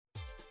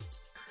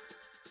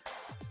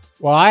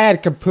Well, I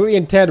had completely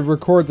intended to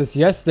record this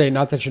yesterday,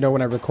 not that you know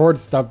when I record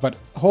stuff, but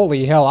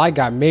holy hell, I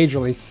got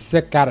majorly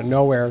sick out of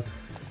nowhere.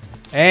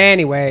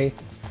 Anyway,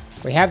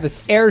 we have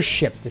this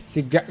airship, the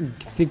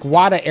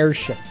Sigwata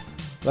airship.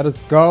 Let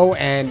us go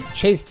and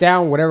chase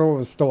down whatever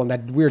was stolen,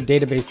 that weird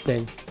database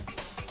thing.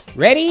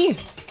 Ready?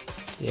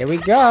 Here we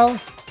go.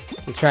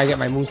 Let's try to get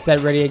my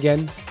moveset ready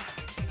again.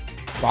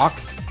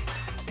 Box.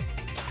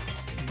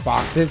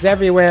 Boxes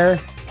everywhere.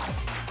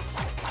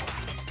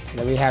 And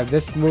then we have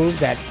this move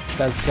that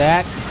does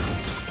that.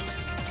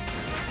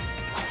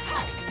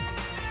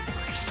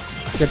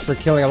 Good for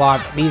killing a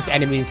lot of these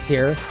enemies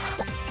here.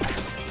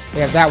 We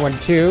have that one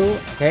too.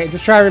 Okay,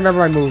 just try to remember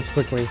my moves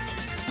quickly.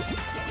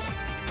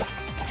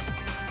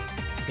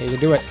 Okay, you can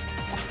do it.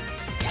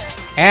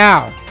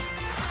 Ow!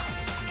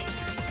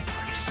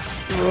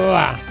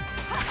 Ugh.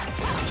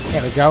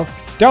 There we go.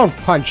 Don't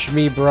punch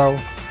me, bro.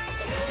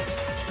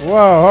 Whoa,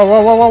 whoa,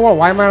 whoa, whoa, whoa, whoa.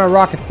 Why am I on a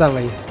rocket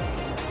suddenly?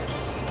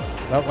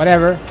 Well,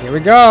 whatever. Here we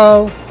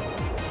go.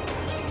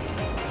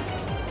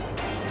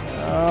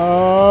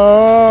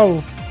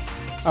 Oh.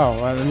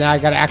 Oh, well, now I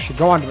gotta actually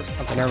go on to...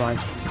 Okay, never mind.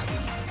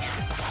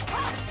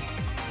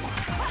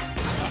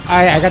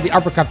 I got the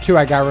uppercut too,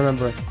 I gotta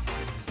remember.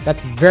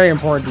 That's very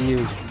important to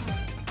use.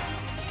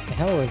 What the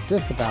hell is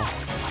this about?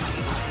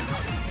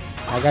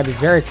 I gotta be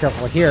very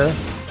careful here.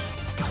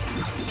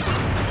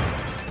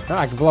 Oh,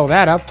 I can blow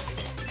that up.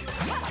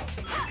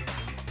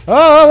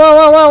 Oh, whoa,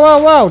 whoa, whoa, whoa,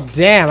 whoa!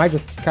 Damn, I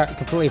just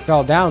completely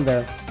fell down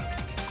there.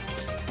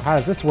 How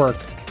does this work?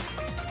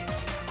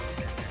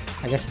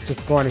 I guess it's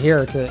just going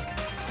here to...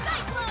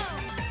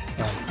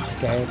 Yeah,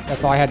 okay,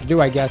 that's all I had to do,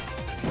 I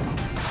guess.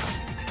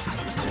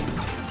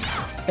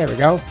 There we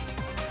go.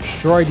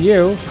 Destroyed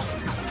you.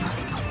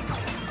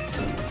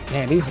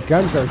 Man, these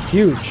guns are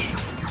huge.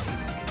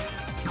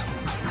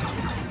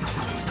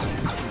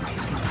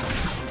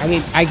 I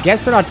mean, I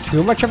guess they're not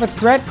too much of a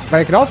threat, but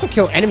I could also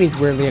kill enemies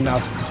weirdly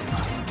enough.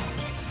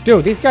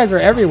 Dude, these guys are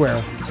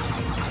everywhere.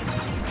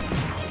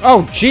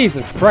 Oh,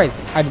 Jesus Christ.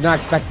 I did not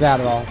expect that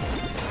at all.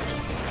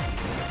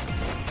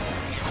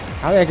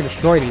 How do I can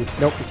destroy these?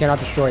 Nope, you cannot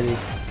destroy these.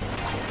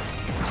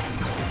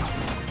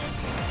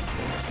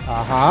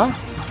 Uh-huh.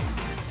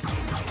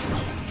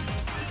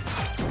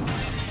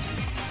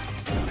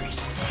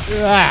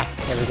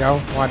 There we go.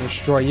 I want to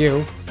destroy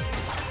you.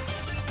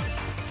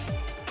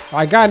 Oh,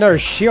 I got another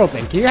shield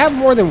thing. Can you have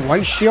more than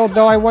one shield,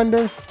 though, I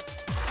wonder?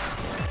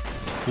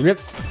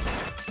 Rip.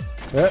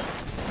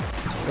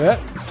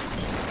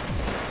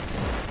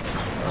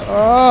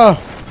 Oh!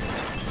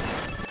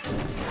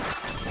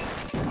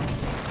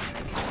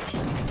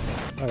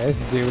 Oh, this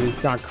dude, he's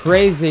gone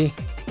crazy.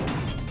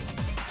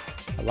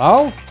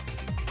 Hello?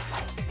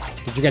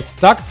 Did you get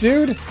stuck,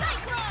 dude? I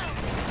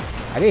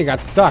think you got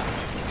stuck.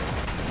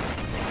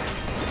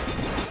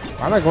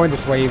 Why am I going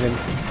this way even?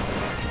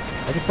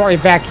 I just brought me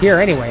back here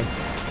anyway.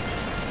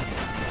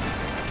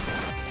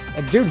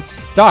 That dude's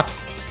stuck.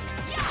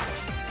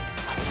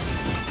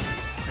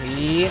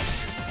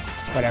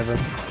 Whatever.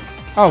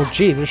 Oh,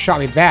 geez, it shot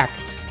me back.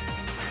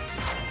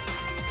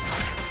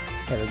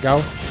 There we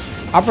go.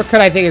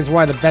 Uppercut, I think, is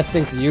one of the best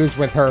things to use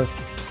with her.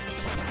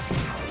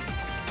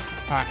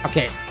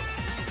 Okay.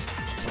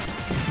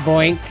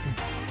 Boink.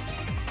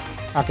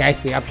 Okay, I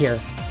see. Up here.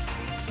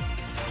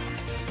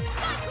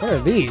 What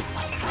are these?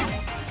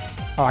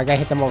 Oh, I gotta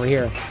hit them over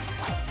here.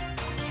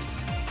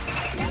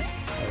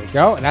 There we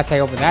go. And that's how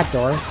you open that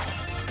door.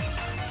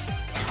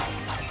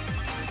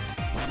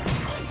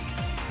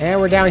 And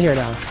we're down here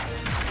now.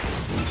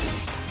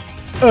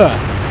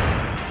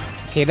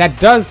 Ugh. Okay, that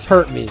does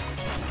hurt me.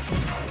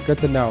 Good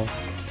to know.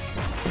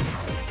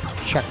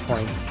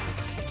 Checkpoint.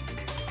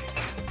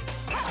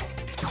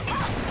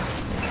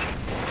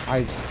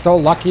 I'm so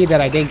lucky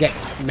that I didn't get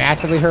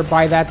massively hurt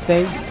by that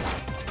thing.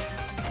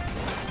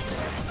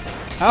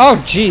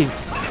 Oh,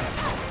 jeez.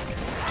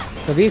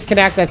 So these can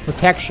act as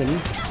protection.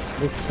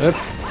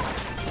 Oops.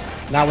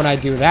 Not when I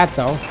do that,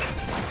 though.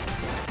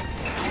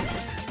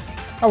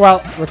 Oh,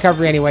 well.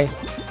 Recovery anyway.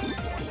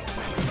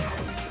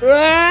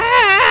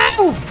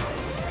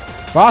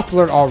 Boss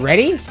alert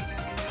already?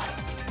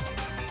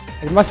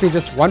 It must be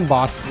just one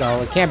boss,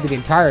 though. It can't be the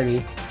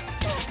entirety.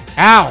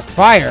 Ow!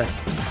 Fire!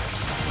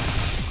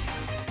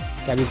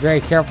 Gotta be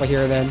very careful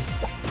here, then.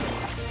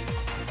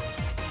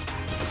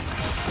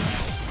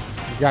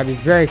 You gotta be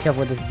very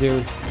careful with this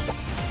dude.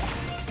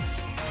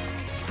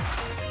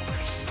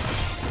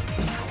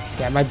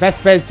 Yeah, my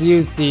best bet is to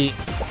use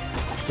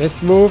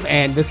this move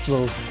and this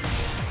move.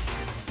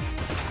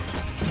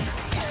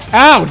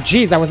 Ow!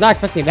 Jeez, I was not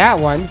expecting that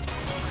one.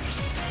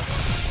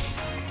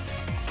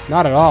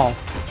 Not at all.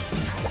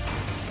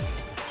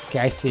 Okay,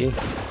 I see.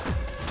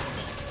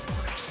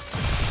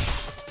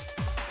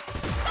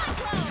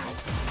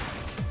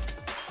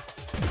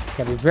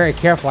 Gotta be very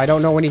careful. I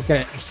don't know when he's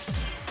gonna...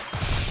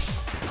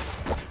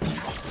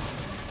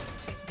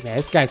 Man,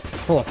 this guy's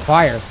full of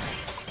fire.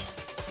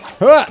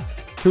 Huh!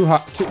 Too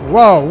hot.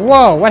 Whoa,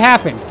 whoa! What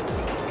happened?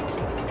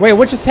 Wait,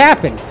 what just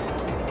happened?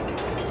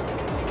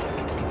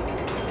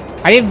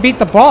 I didn't beat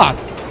the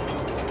boss.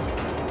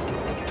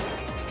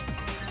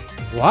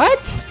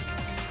 What?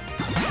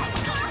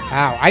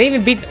 Ow. I didn't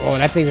even beat... Oh,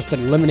 that thing just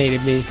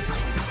eliminated me.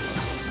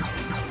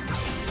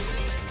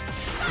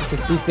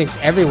 Just these things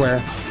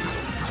everywhere.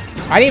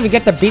 I didn't even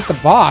get to beat the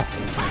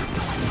boss.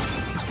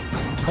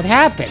 What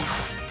happened?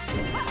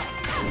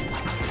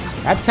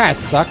 That kind of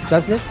sucks,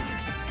 doesn't it?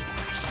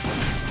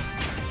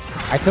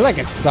 I feel like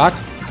it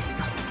sucks.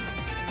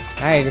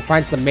 I need to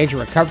find some major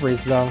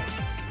recoveries, though.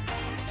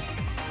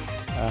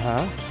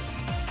 Uh-huh.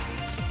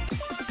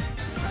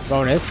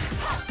 Bonus.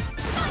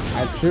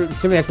 I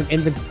assume that's some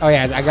inventory. Oh,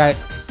 yeah, I got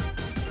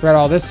spread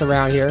all this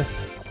around here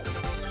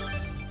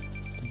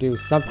to do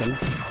something.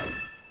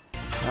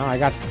 Oh, I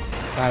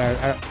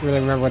don't really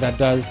remember what that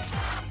does.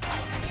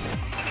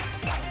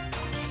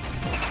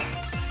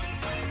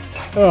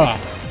 Ugh.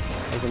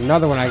 There's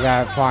another one I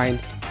gotta find.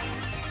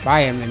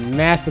 I am in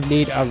massive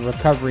need of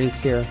recoveries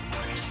here.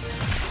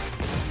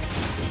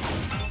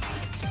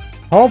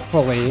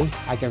 Hopefully,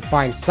 I can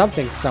find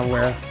something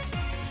somewhere.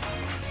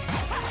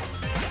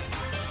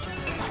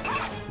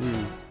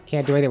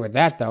 Can't do anything with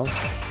that, though.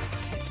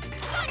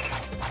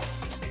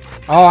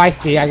 Oh, I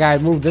see. I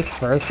gotta move this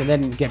first and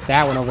then get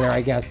that one over there,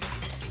 I guess.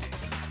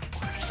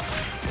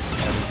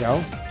 There we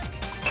go.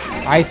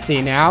 I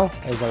see now.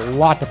 There's a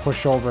lot to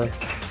push over.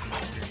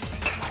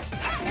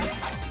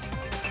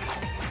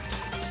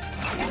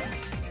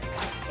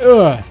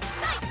 Ugh.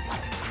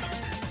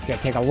 It's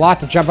gonna take a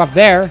lot to jump up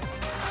there.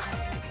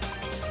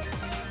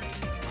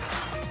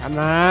 Come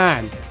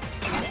on.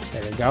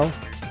 There we go.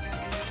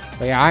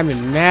 But yeah, I'm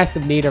in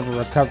massive need of a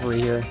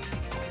recovery here.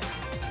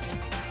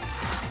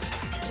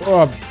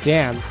 Oh,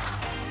 damn.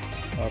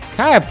 Well, it's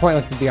kind of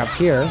pointless to be up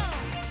here.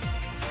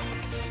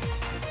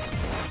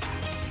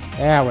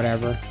 Yeah,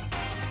 whatever.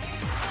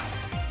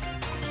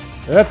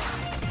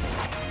 Oops.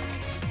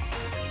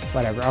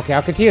 Whatever. Okay,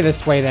 I'll continue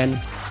this way then.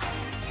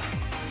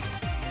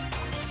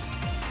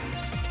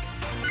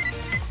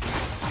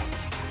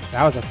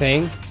 That was a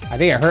thing. I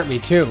think it hurt me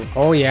too.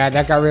 Oh yeah,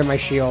 that got rid of my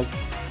shield.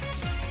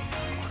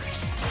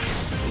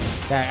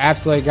 That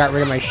absolutely got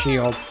rid of my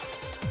shield.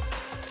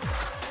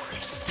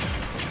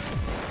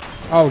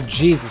 Oh,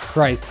 Jesus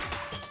Christ.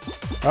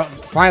 Well,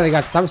 finally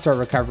got some sort of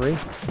recovery.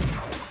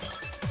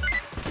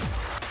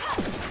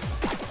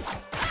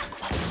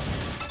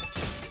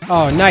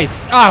 Oh,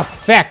 nice. Oh,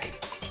 feck.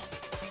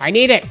 I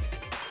need it.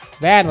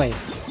 Badly.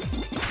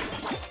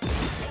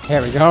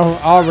 There we go.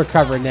 All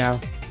recovered now.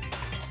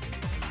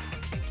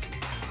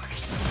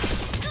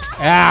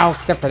 Ow,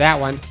 except for that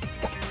one.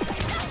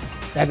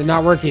 That did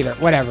not work either.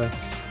 Whatever.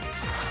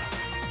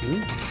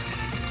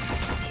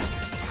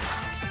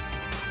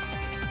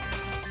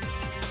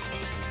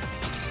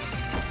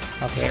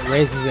 Okay, it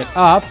raises it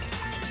up.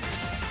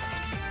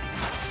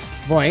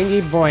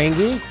 Boingy,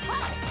 boingy.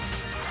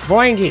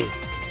 Boingy.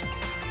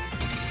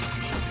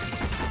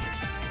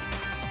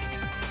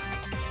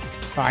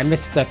 Oh, I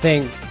missed the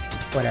thing.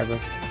 Whatever.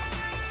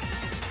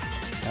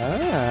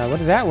 Ah, what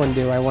did that one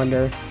do, I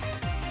wonder?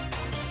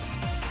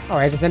 Oh,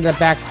 I just ended up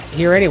back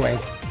here anyway.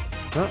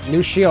 Oh,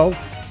 new shield.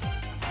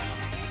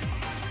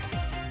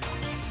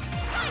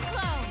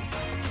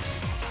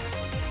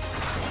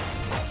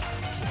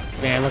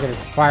 Man, look at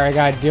this fire I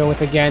gotta deal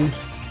with again.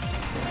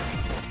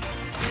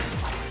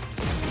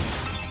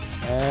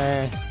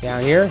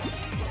 Down here.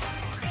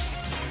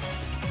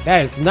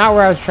 That is not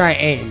where I was trying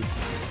to aim.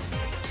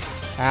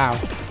 Ow.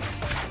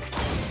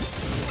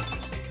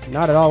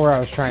 Not at all where I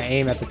was trying to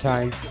aim at the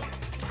time.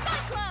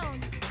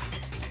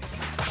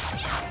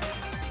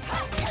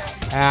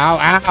 Ow,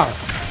 ow.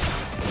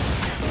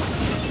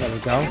 There we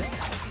go.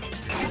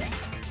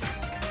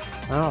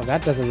 Oh,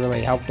 that doesn't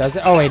really help, does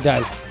it? Oh, it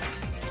does.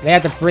 They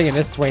have to bring it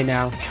this way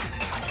now.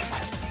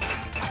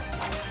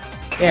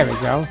 There we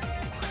go.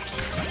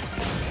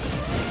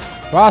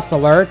 Boss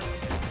alert.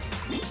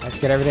 Let's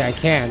get everything I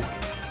can.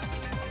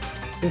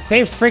 The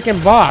same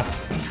freaking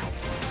boss.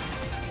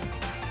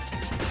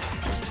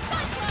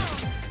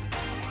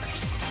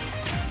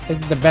 This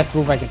is the best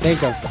move I can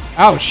think of.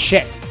 Oh,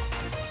 shit.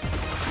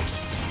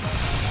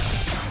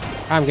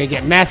 I'm gonna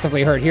get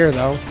massively hurt here,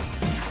 though.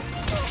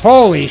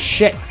 Holy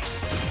shit.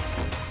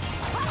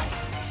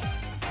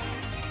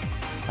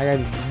 I gotta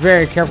be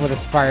very careful with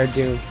this fire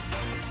dude.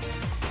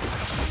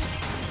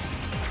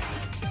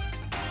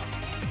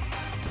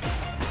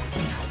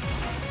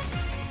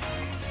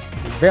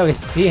 I barely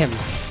see him.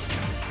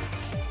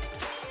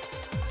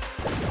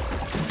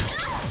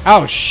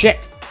 Oh, shit.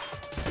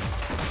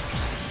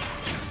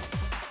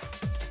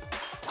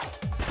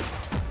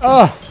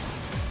 Oh.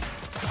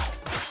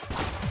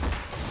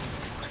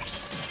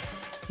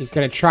 He's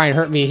gonna try and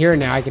hurt me here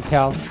now, I can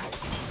tell.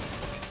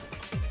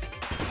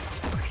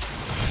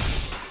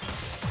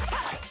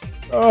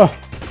 Oh.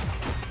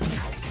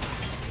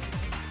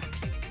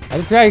 I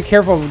just gotta be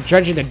careful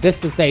judging the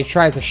distance that he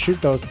tries to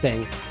shoot those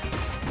things.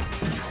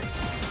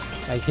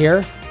 Like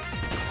here.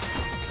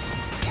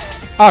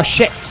 Oh,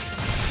 shit.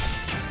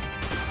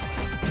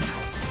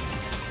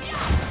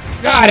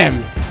 Got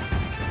him.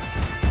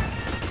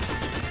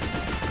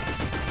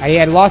 I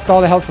had lost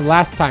all the health from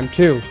last time,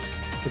 too.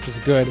 Which is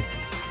good.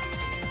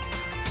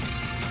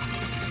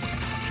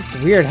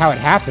 It's weird how it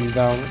happened,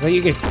 though. Like,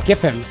 you can skip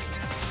him.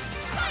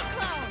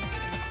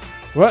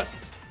 What?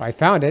 I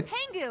found it.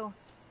 Pangu!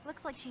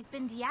 Looks like she's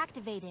been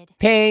deactivated.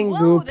 Pangu,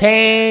 Whoa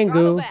there.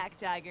 Throttle Pangu. back,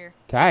 Tiger.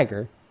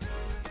 Tiger.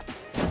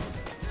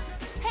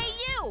 Hey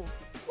you!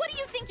 What do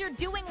you think you're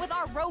doing with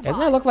our robot? Doesn't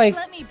that look like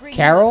Let me bring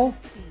Carol? you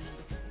up to speed.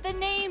 The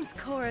name's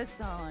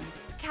Corazon,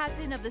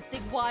 captain of the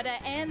Sigwada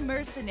and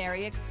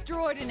mercenary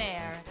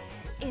extraordinaire.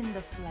 In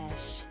the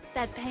flesh.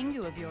 That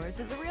Pangu of yours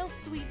is a real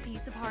sweet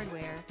piece of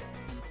hardware.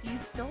 You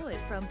stole it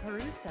from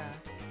Perusa.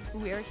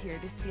 We're here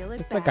to steal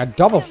it It's back. like a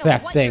double I don't know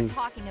theft what thing. you're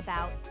talking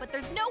about, but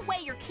there's no way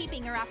you're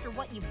keeping her after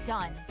what you've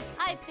done.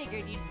 I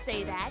figured you'd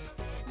say that.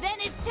 Then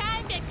it's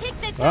time to kick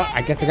the tires. Well,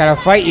 I guess I gotta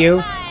fight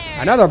you.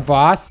 Another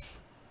boss.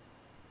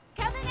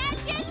 Coming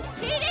at you,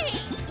 Speedy!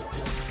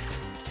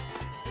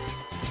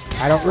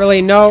 I don't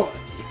really know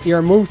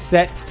your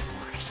moveset.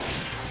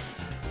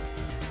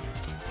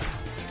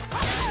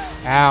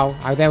 Ow.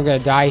 I think I'm gonna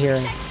die here,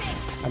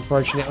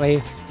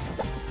 unfortunately.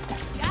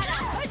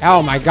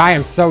 Oh my god, I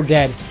am so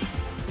dead.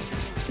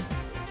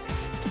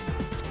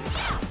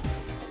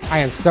 I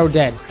am so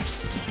dead.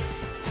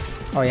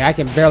 Oh yeah, I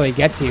can barely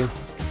get to you.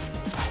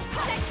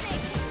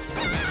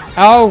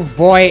 Oh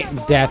boy,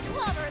 death.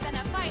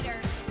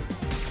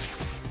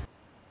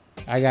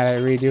 I gotta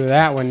redo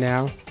that one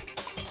now.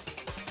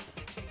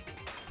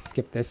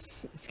 Skip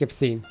this. Skip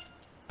scene.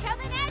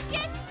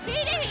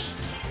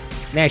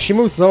 Man, she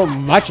moves so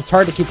much, it's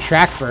hard to keep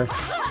track of her.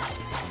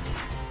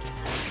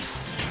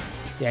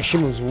 Yeah, she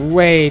moves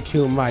way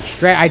too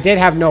much. I did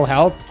have no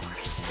health,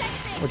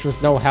 which was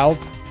no help.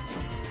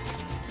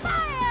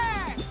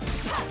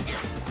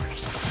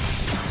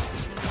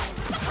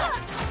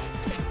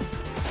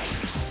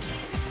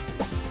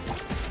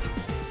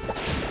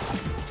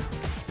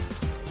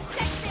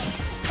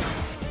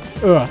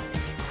 Ugh.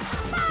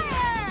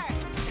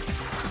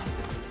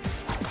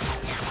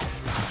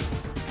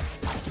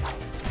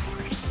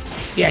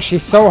 Yeah,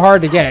 she's so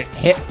hard to get it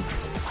hit.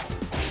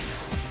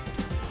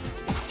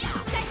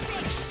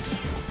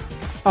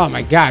 Oh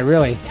my god,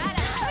 really?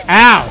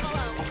 Ow!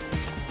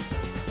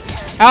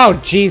 Oh,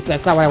 jeez,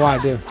 that's not what I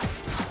want to do.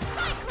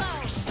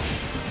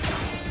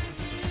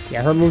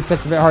 Yeah, her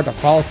moveset's a bit hard to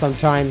follow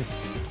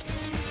sometimes.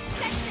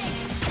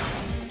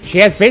 She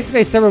has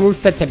basically a similar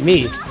moveset to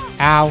me.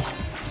 Ow.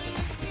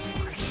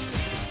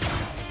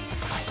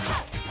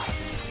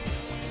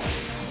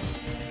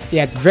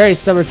 Yeah, it's very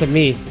similar to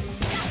me.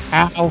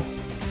 Ow.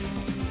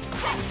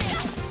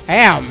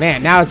 Ow,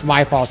 man, now it's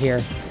my fault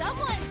here.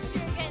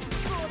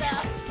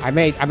 I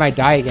might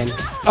die again.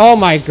 Oh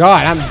my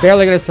god, I'm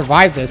barely gonna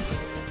survive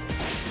this.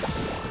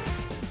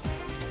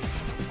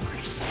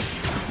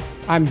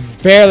 I'm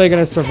barely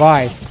gonna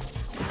survive.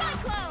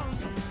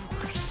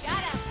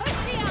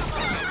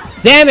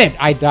 Damn it!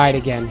 I died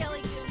again.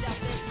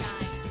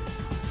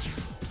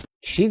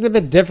 She's a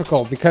bit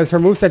difficult because her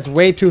moveset's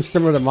way too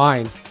similar to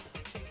mine.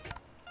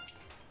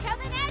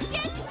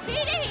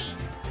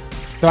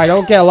 So I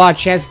don't get a lot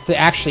of chances to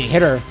actually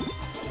hit her.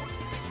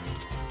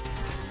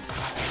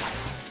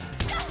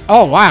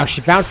 Oh wow,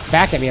 she bounced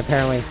back at me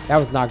apparently. That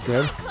was not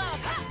good.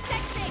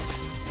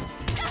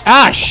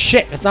 Ah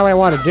shit, that's not what I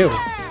want to do.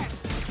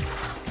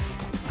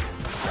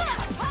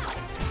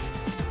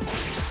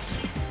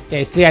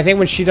 Okay, see, I think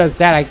when she does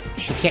that,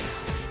 she can't.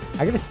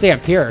 I gotta stay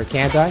up here,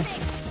 can't I?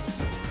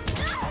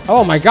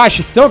 Oh my god,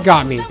 she still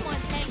got me.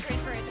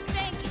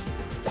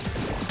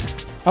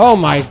 Oh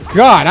my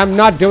god, I'm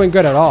not doing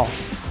good at all.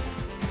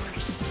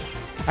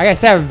 I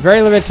guess I have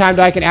very limited time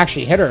that I can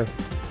actually hit her.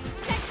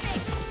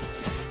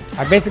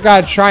 I basically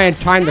gotta try and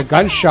time the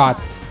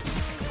gunshots.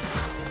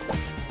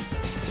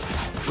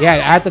 Yeah,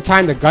 I have to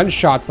time the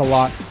gunshots a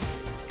lot.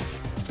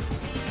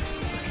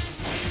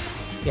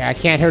 Yeah, I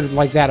can't hit her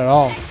like that at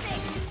all.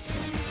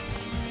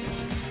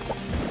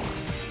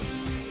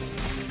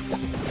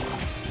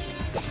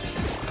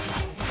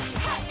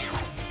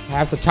 I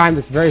have to time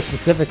this very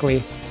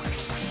specifically.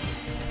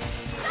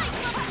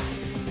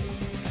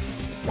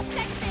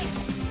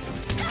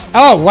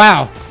 Oh,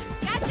 wow.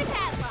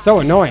 It's so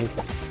annoying.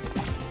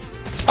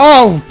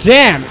 Oh,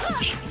 damn.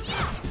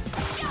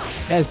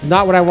 That's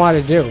not what I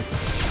wanted to do.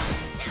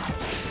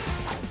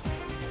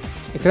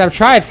 Because I'm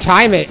trying to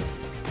time it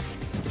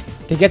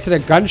to get to the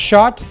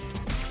gunshot.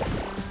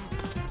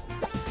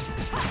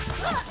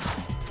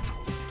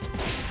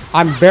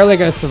 I'm barely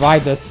going to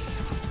survive this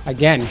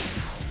again.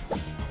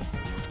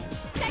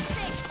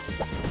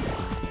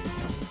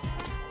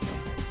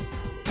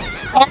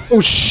 Oh,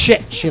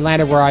 shit. She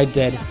landed where I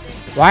did.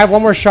 Well, I have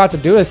one more shot to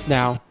do this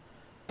now.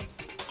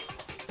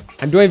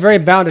 I'm doing very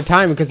bound to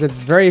time because it's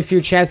very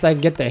few chances I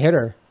can get the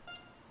hitter.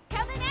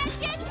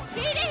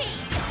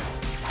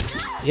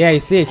 Yeah, you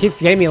see, it keeps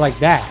getting me like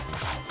that.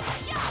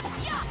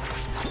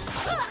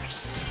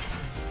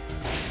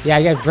 Yeah,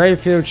 I get very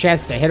few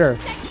chances to hit her.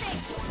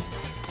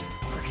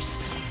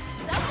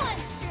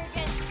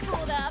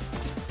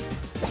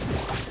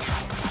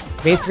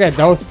 Basically at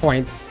those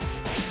points.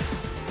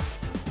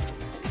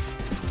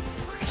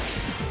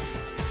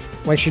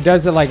 When she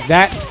does it like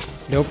that,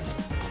 nope.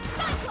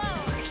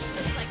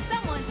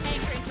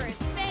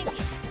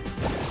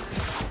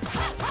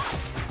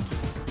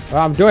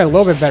 Well, I'm doing a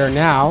little bit better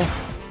now.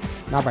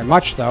 Not by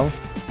much, though.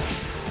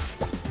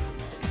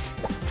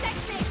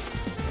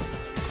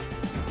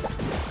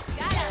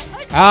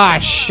 Ah,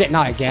 shit,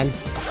 not again.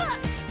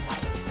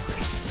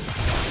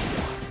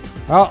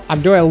 Well,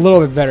 I'm doing a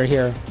little bit better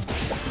here.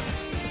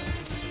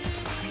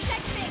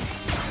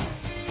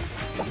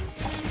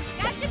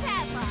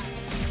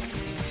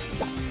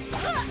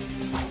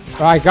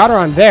 Well, I got her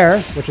on there,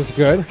 which is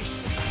good.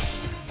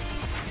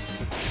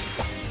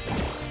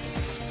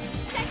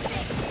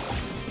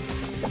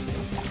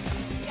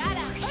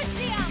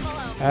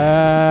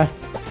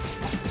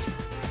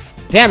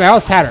 Damn, I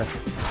almost had her.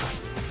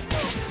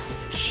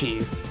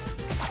 Jeez.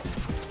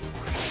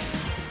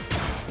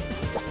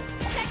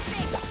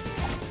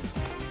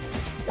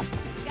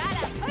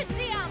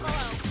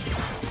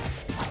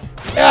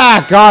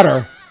 Ah, got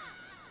her.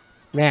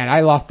 Man,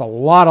 I lost a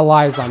lot of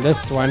lives on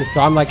this one,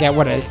 so I'm like at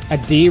what, a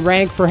D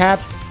rank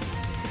perhaps?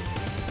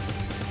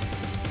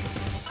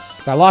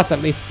 So I lost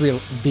at least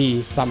 3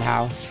 B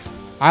somehow.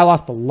 I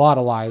lost a lot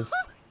of lives.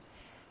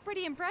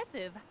 Pretty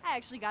impressive. I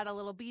actually got a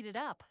little beaten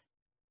up.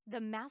 The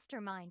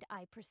mastermind,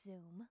 I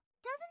presume.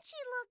 Doesn't she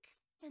look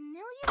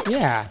familiar?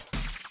 Yeah.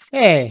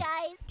 Hey.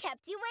 Guys,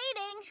 kept you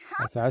waiting. Huh?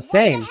 That's what I was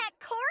saying. What the heck,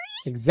 Corey?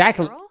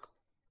 Exactly. Carol?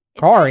 Is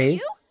Corey. that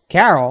you?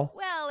 Carol.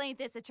 Well, ain't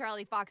this a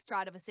Charlie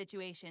Foxtrot of a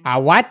situation?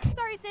 What?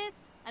 Sorry,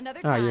 sis.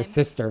 Another Oh, time. your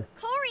sister.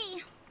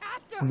 Corey,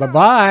 after her.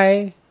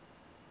 Bye-bye.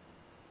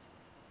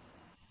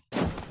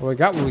 Well, we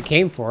got what we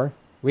came for.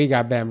 We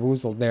got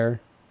bamboozled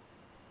there.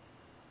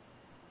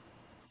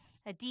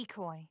 A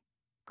decoy.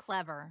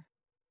 Clever.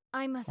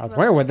 I must I was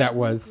wondering what that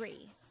was.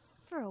 agree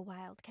for a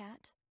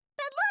wildcat.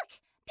 But look!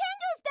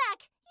 Pango's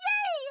back!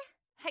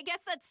 Yay! I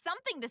guess that's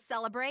something to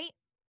celebrate.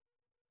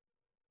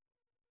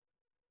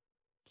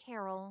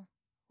 Carol,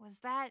 was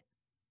that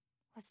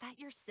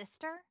your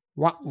sister?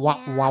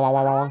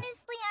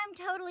 Honestly, I'm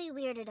totally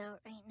weirded out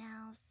right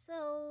now,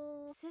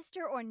 so...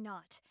 Sister or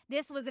not,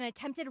 this was an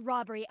attempted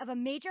robbery of a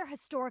major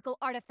historical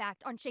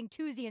artifact on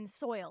Shangtuzian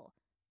soil.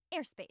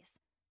 Airspace.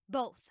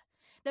 Both.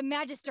 The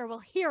Magister will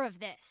hear of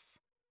this.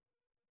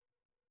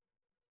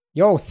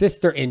 Yo,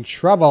 sister in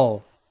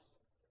trouble.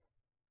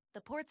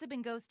 The ports have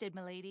been ghosted,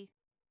 milady.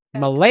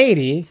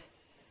 Milady?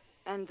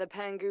 And the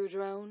Pangu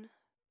drone?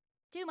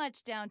 Too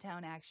much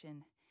downtown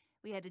action.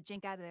 We had to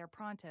jink out of there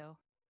pronto.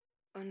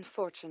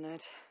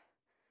 Unfortunate.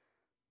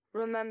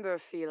 Remember,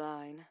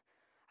 Feline,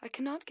 I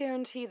cannot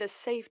guarantee the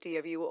safety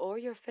of you or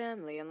your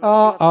family unless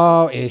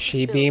Uh-oh, is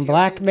she being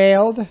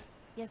blackmailed?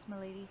 Yes,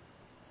 milady.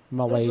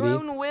 Milady,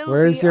 drone will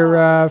where's be your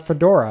ours.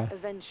 fedora?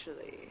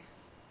 Eventually.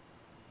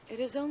 It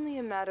is only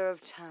a matter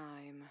of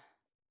time.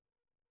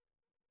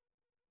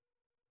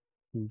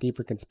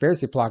 Deeper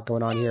conspiracy plot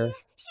going on here.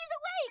 She's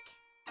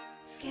awake!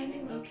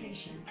 Scanning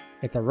location.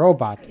 It's a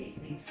robot. Good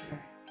evening, sir.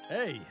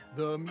 Hey,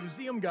 the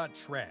museum got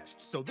trashed,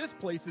 so this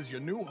place is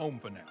your new home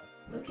for now.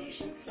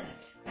 Location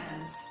set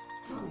as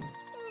home.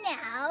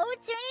 Now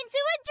turn into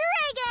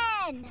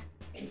a dragon!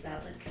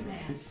 Invalid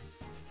command.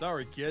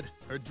 Sorry, kid.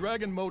 Her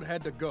dragon mode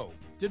had to go.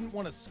 Didn't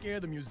want to scare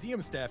the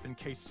museum staff in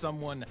case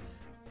someone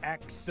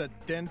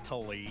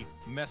accidentally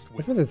messed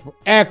What's with with this?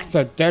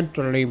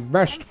 Accidentally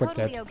messed I'm with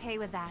totally it. okay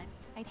with that.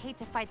 I'd hate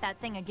to fight that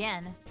thing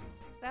again.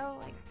 Though,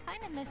 I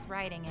kind of miss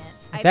writing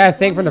it. Is that a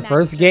thing from the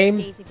first game?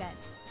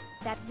 Events.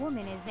 That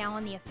woman is now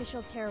on the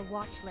official terror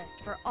watch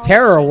list for all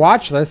Terror Shang-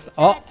 watch list?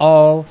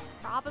 Uh-oh.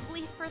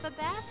 Probably for the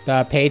best.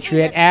 The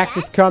Patriot Act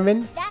is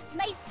coming. That's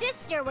my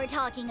sister we're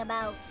talking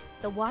about.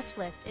 The watch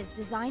list is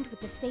designed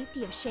with the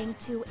safety of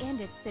Shang-Tu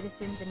and its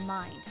citizens in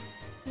mind.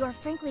 Your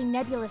frankly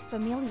nebulous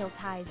familial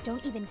ties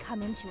don't even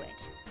come into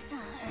it.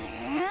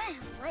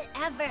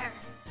 Whatever.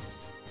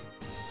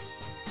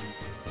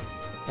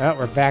 Oh,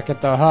 we're back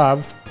at the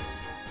hub.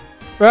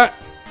 Ah,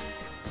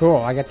 cool,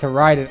 I get to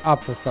ride it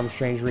up for some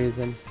strange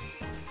reason.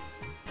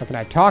 How can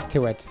I talk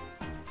to it?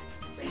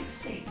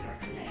 Restate your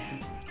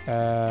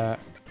command.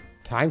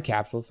 Time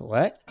capsules.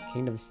 What?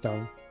 Kingdom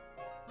Stone.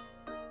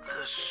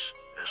 This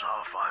is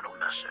our final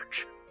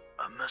message.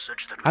 A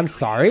message that we I'm leave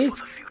sorry? for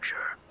the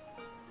future.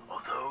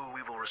 Although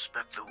we will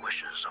respect the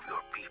wishes of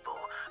your people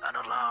and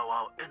allow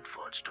our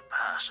influence to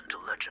pass into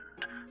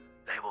legend,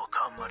 there will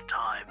come a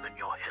time in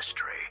your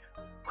history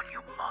when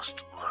you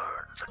must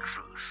learn the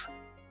truth.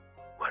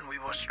 When we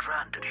were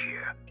stranded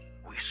here,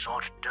 we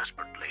sought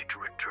desperately to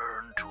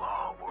return to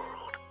our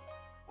world.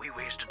 We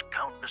wasted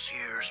countless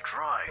years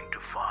trying to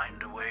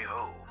find a way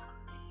home,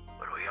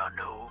 but we are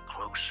no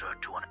closer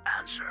to an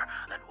answer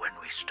than when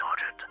we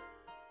started.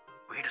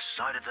 We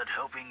decided that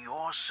helping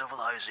your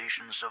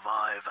civilization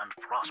survive and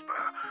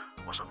prosper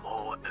was a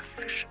more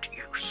efficient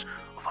use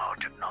of our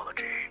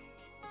technology.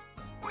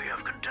 We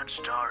have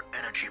condensed our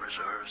energy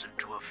reserves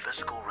into a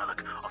physical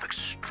relic of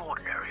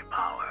extraordinary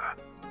power.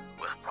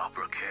 With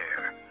proper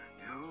care,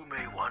 you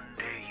may one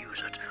day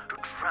use it to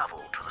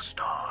travel to the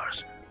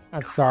stars.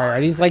 I'm sorry,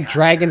 are these like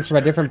dragons from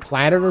a different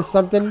planet or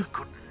something?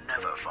 Could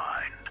never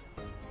find.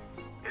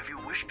 If you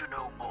wish to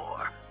know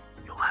more,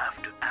 you'll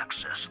have to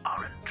access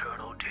our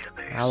internal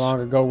database. How long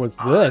ago was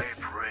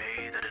this? I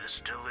pray that it is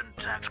still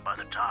intact by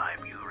the time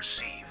you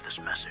receive this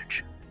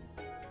message.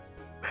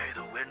 May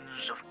the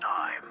winds of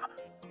time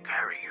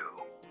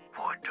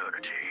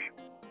eternity.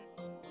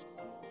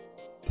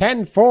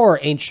 10-4,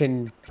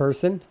 ancient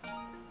person.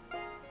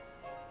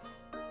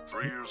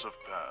 3 years have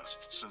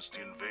passed since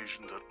the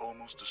invasion that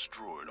almost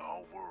destroyed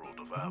our world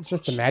of Atlas. It's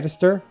just a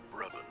Magister.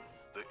 Brevin,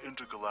 the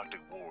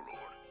intergalactic warlord,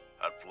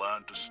 had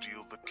planned to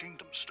steal the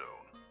Kingdom Stone,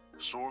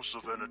 source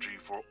of energy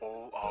for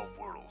all our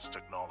world's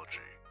technology.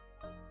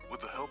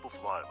 With the help of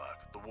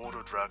Lilac, the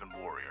Water Dragon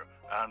Warrior,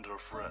 and her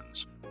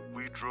friends,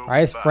 we drove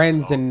Why is back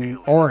friends our in alien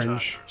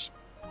orange? attackers,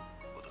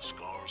 but the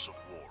scars of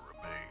war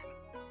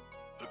remain.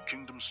 The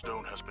Kingdom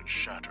Stone has been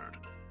shattered,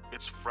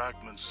 its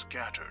fragments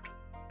scattered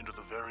into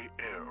the very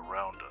air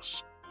around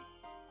us.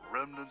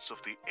 Remnants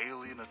of the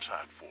alien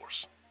attack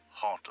force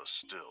haunt us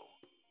still,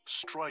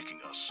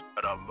 striking us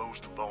at our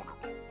most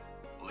vulnerable,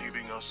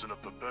 leaving us in a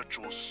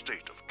perpetual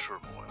state of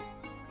turmoil.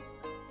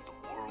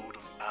 The world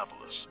of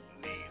Avalis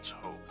needs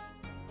hope,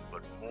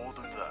 but more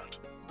than that,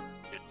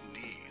 it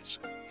needs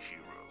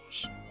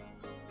heroes.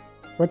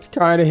 What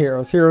kind of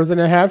heroes? Heroes in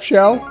a half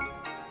shell?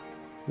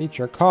 Meet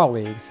your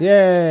colleagues.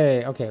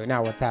 Yay! Okay,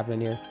 now what's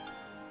happening here?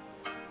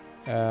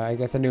 I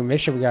guess a new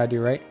mission we gotta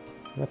do, right?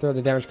 I'm gonna throw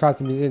the damage caused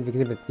to museums and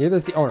exhibits. Neither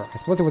is the owner. I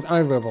suppose it was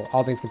unavailable,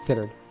 all things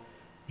considered.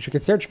 We should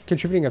consider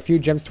contributing a few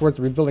gems towards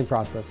the rebuilding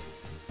process.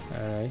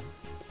 Alright.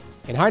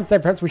 In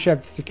hindsight, perhaps we should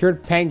have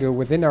secured Pangu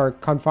within our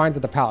confines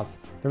of the palace.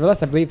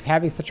 Nevertheless, I believe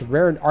having such a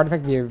rare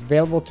artifact be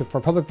available for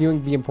public viewing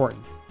be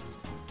important.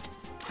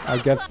 I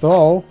guess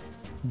so,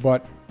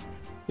 but,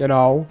 you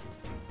know,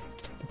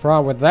 the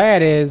problem with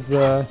that is,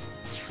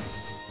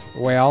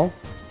 well,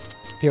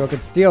 people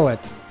could steal it.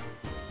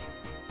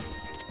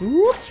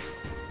 Whoop.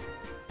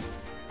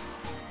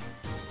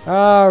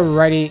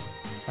 Alrighty,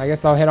 I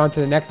guess I'll head on to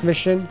the next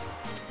mission.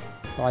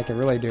 That's all I can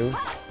really do.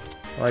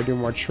 Or I do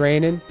more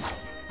training.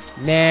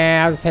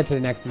 Nah, I'll just head to the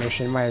next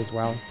mission. Might as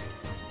well.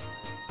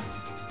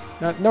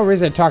 No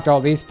reason to talk to all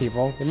these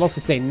people. They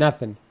mostly say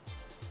nothing.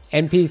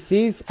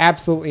 NPCs?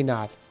 Absolutely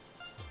not.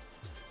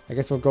 I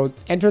guess we'll go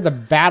enter the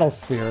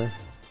Battlesphere.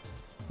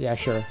 Yeah,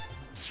 sure.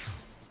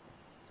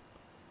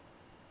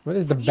 What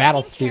is the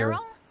Battlesphere?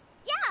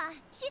 Yeah,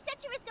 she said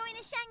she was going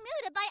to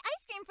Shangmu to buy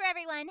ice cream for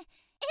everyone.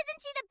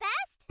 Isn't she the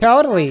best?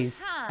 Totally.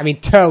 Huh. I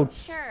mean,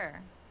 totes.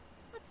 Sure.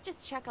 Let's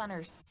just check on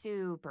her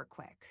super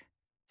quick.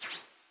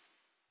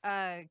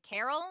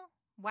 Carol?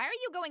 Why are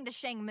you going to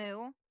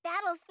Shangmu?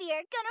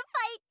 Battlesphere, gonna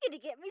fight, gonna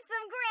get me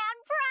some grand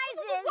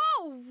prizes.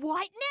 Whoa,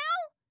 what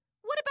now?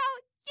 What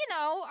about, you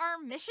know, our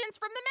missions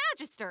from the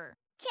Magister?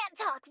 Can't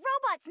talk,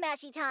 robot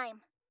smashy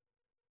time.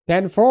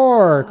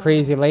 10-4,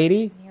 crazy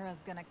lady.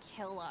 Mira's gonna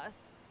kill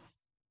us.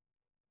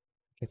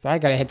 Guess I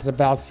gotta head to the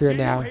Battlesphere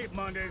now. Do you hate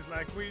Mondays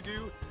like we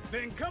do?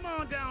 Then come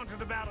on down to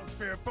the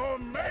Battlesphere for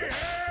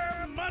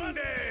Mayhem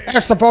Monday!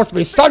 It's supposed to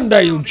be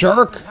Sunday, you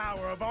jerk!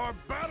 Power of our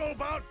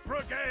BattleBot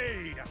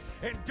Brigade.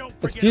 And don't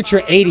It's forget future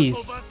about our 80s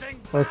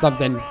knuckle-busting or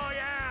something. Battle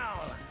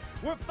Royale.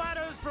 We're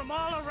fighters from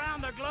all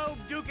around the globe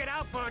duke it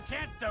out for a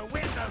chance to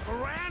win the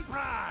grand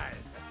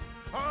prize.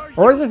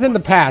 Or is it in the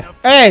past?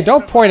 Hey,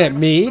 don't point at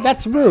me.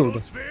 That's rude.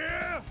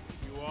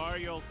 You are,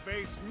 you'll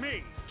face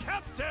me,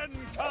 Captain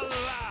Kalau.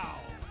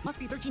 Must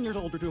be 13 years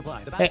old or to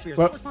apply. The Hey, Battlesphere is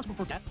well- not responsible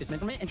for death,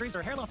 dismemberment, injuries,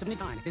 or hair loss of any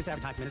kind. This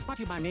advertisement is brought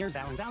to you by Mayor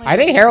Zhao and Zhao. I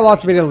think hair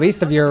loss would be the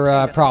least of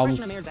your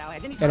problems,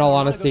 in all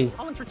honesty.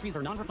 All entrance fees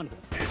are non-refundable.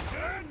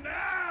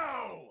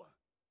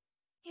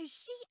 Is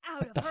she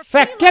out of The her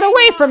feck? Get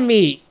away from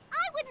me! I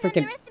wouldn't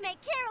Freaking- underestimate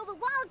Carol the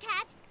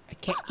Wildcat. I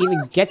can't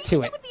even get to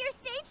it. That would be your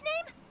stage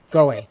name?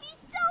 Go away. Be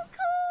so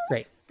cool.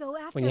 Great. Go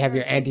after When you have her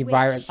your and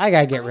antivirus. wish. I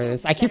gotta get rid of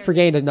this. I keep Better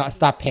forgetting to than not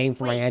stop paying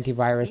for my Didn't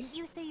antivirus.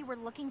 you say you were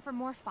looking for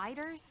more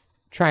fighters?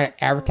 Trying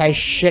to advertise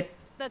shit.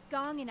 But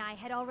Gong and I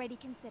had already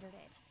considered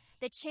it.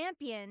 The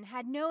champion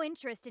had no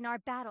interest in our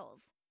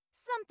battles.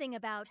 Something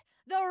about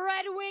the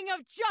Red Wing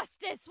of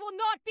Justice will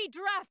not be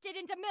drafted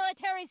into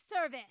military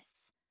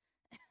service.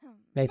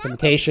 Nice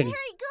imitation.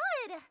 Very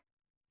good.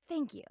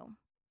 Thank you.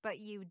 But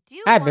you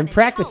do I've want been his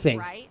practicing.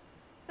 help, right?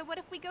 So what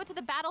if we go to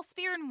the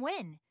Battlesphere and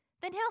win?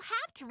 Then he'll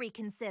have to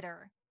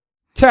reconsider.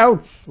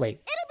 Totes!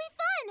 Wait. It'll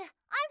be fun.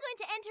 I'm going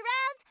to enter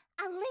as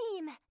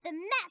Aleem, the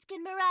masked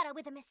Murata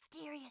with a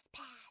mysterious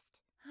past.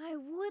 I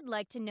would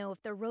like to know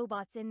if the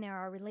robots in there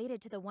are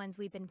related to the ones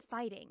we've been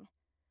fighting.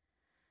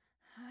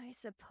 I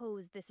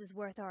suppose this is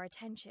worth our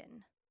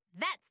attention.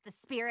 That's the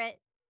spirit.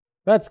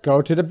 Let's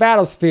go to the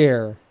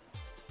Battlesphere.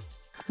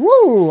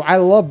 Woo! I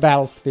love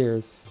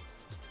Battlespheres.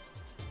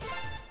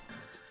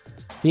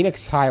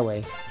 Phoenix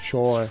Highway.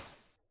 Sure.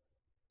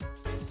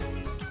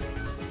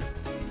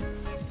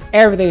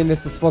 Everything in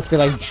this is supposed to be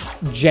like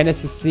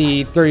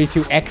Genesis-y,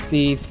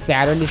 32X-y,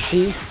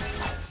 Saturn-ish-y.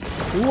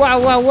 Whoa,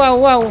 whoa, whoa,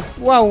 whoa,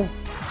 whoa.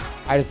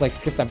 I just like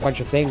skipped a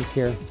bunch of things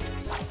here.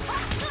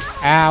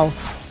 Ow.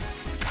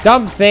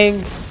 Dumb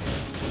thing.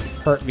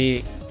 Hurt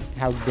me.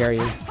 How dare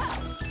you.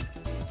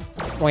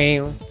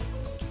 Wow.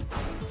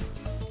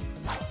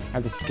 I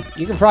have to skip.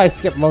 You can probably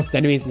skip most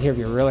enemies in here if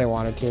you really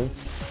wanted to.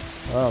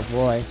 Oh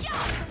boy.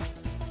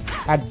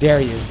 How dare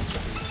you.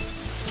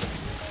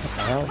 What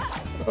the hell?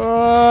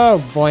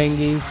 Oh,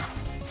 boingies.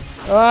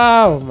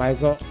 Oh, might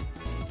as well.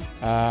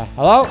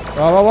 Hello?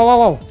 Whoa, whoa, whoa,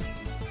 whoa, whoa.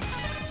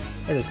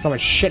 There's so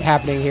much shit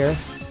happening here.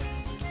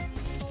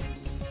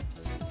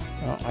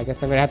 Well, I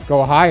guess I'm gonna have to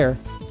go higher.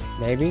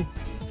 Maybe.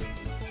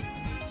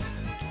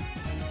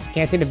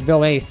 Can't seem to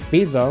build any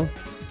speed though.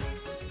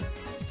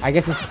 I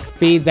guess it's the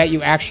speed that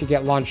you actually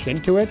get launched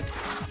into it.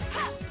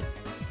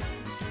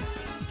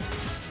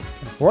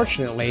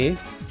 Unfortunately.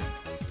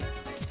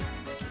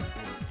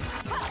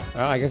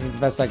 Well, I guess it's the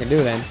best I can do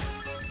then.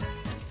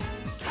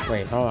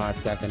 Wait, hold on a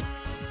second.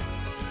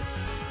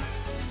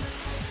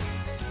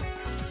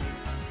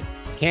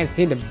 Can't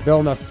seem to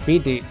build enough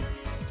speed to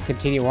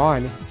continue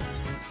on.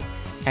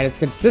 And it's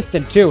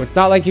consistent too. It's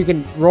not like you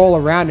can roll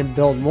around and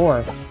build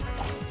more.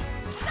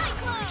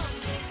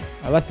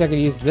 Unless I can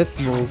use this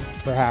move,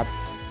 perhaps.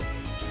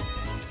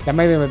 That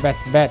might be my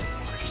best bet.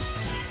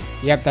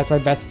 Yep, that's my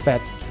best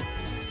bet.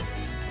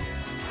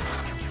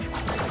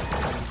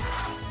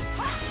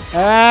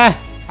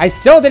 I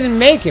still didn't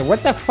make it.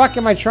 What the fuck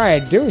am I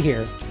trying to do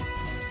here?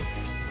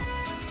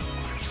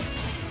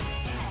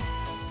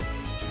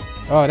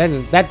 Oh,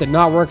 that did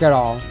not work at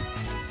all.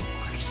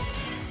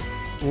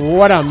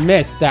 What a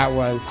miss that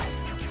was.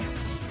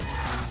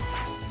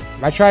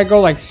 Am I trying to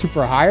go like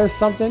super high or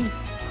something?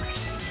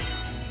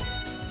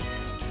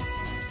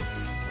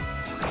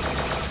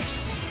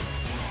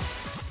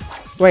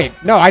 Wait,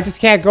 no, I just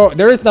can't go.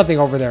 There is nothing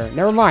over there.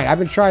 Never mind. I've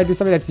been trying to do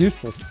something that's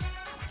useless.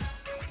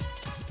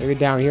 Maybe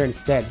down here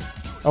instead.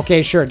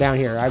 Okay, sure, down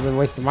here. I've been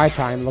wasting my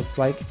time, looks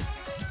like.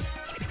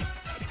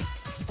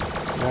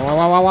 Wow,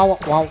 wow, wow, wow,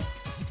 wow.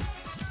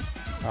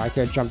 Oh, I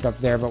could have jumped up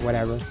there, but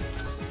whatever.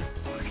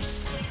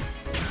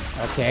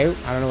 Okay,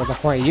 I don't know what the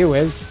point of you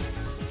is.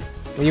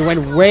 When you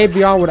went way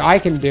beyond what I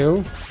can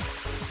do.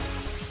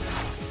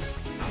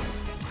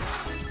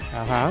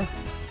 Uh-huh.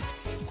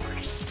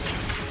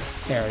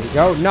 There you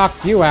go.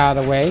 Knocked you out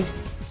of the way.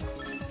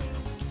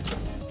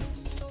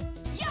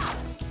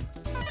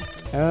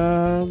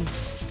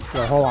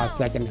 Well, hold on a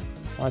second.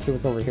 I want to see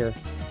what's over here.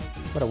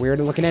 What a weird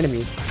looking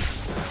enemy.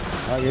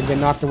 Oh, you've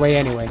been knocked away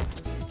anyway.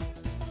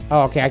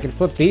 Oh, okay. I can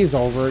flip these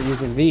over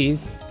using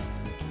these.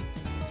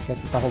 Guess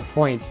that's the whole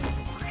point.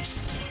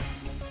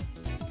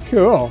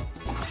 Cool.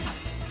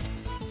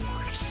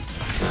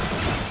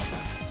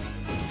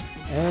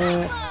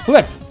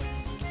 Flip!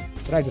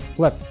 Did I just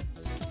flip?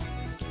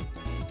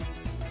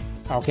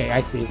 Okay,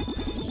 I see.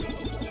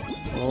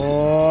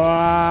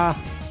 Oh,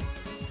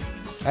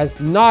 that's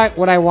not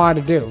what I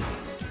wanted to do.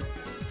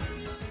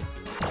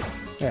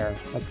 There.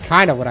 That's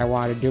kind of what I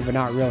wanted to do, but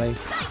not really.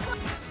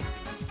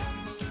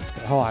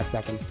 Okay, hold on a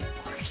second.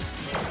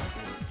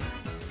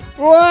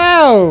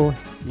 Whoa!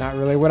 Not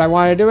really what I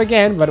wanted to do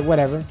again, but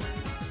whatever.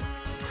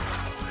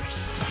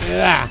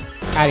 Ugh,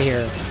 out of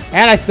here.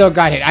 And I still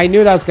got hit. I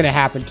knew that was going to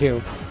happen,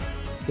 too.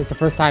 This is the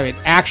first time it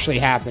actually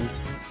happened.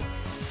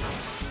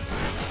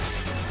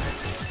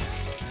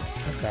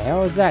 What the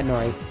hell is that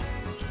noise?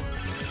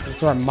 Some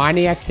sort of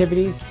mining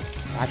activities?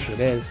 Actually,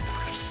 it is.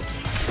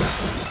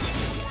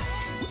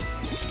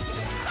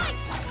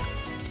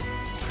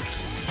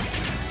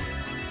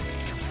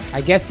 I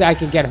guess I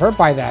can get hurt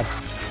by that.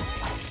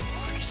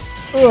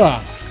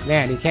 Ugh.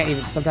 Man, you can't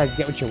even sometimes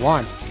get what you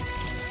want.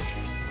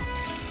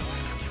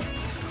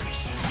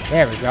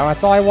 There we go.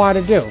 That's all I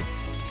wanted to do.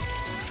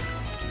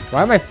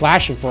 Why am I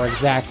flashing for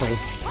exactly?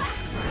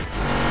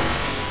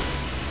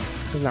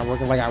 It's not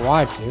working like I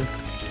wanted to.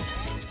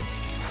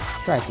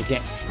 Tries to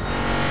get...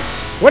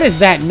 What is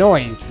that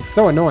noise? It's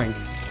so annoying.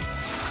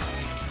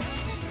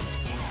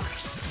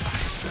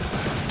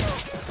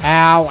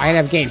 Ow. I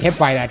ended up getting hit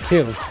by that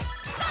too.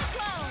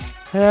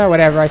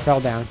 Whatever. I fell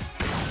down.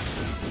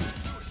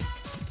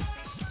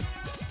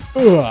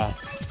 Ugh.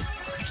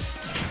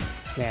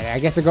 Man, I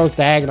guess it goes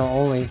diagonal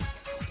only.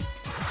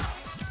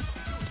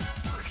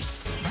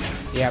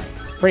 Yep,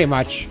 pretty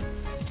much.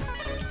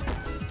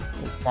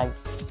 Wow.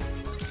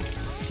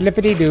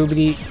 Flippity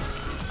doobity.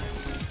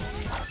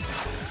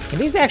 Can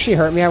these actually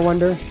hurt me, I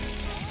wonder?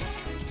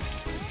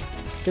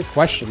 Good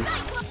question.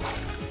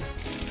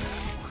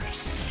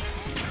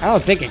 I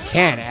don't think it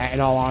can,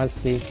 in all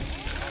honesty.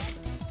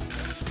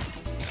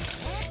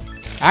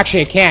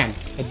 Actually, it can.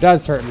 It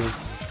does hurt me.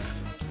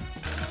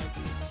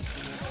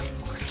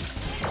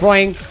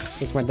 Boing.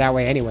 Just went that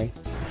way anyway.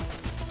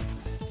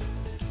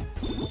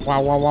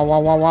 Wow, wow, wow, wow,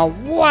 wow, wow,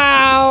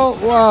 wow,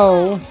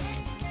 whoa.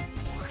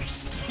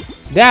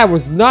 That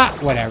was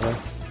not whatever.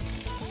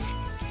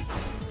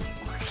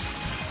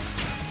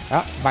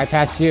 Oh,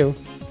 bypassed you.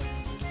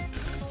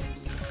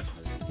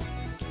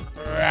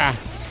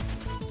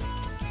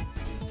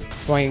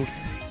 Boing.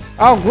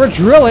 Oh, we're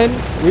drilling.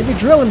 We be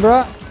drilling,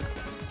 bruh.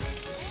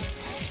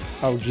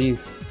 Oh,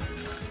 jeez.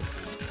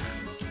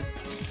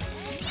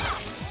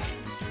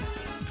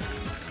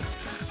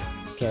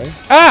 Okay.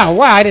 Oh,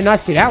 wow, I did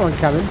not see that one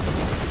coming.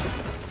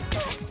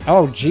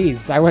 Oh,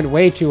 jeez. I went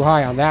way too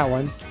high on that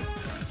one.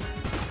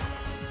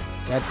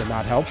 That did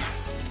not help.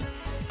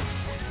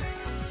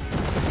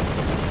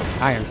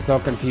 I am so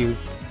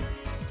confused.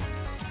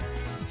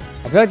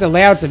 I feel like the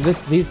layouts of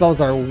these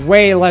levels are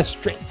way less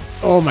straight.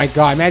 Oh my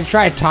god, man.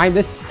 Try to time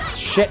this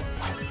shit.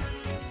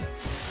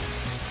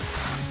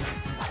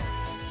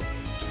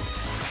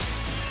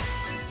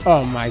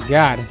 Oh my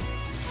god.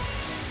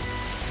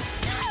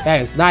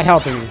 That is not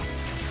helping me.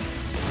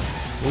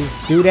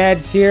 These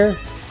doodads here.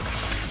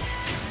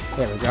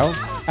 There we go.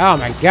 Oh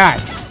my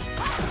god.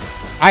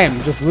 I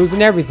am just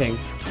losing everything.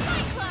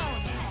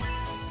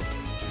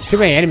 Too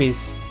many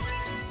enemies.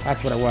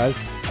 That's what it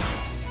was.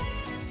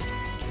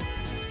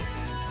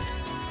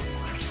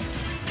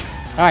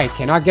 I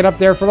cannot get up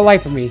there for the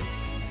life of me.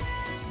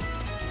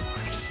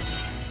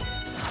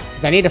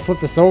 I need to flip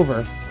this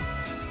over.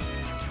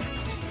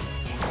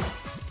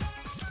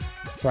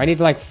 So I need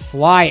to like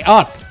fly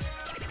up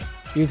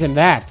using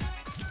that.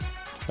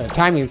 But the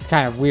timing is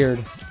kind of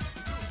weird.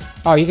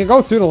 Oh, you can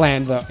go through the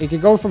land though. You can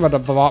go from the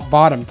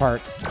bottom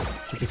part,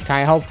 which is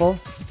kind of helpful.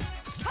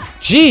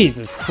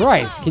 Jesus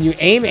Christ. Can you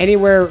aim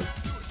anywhere?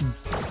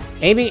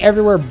 Aiming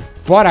everywhere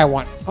but I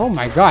want. Oh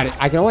my god.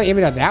 I can only aim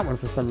it at that one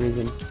for some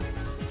reason.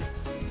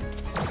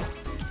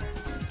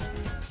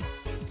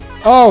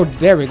 Oh,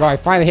 there we go. I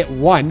finally hit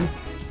one.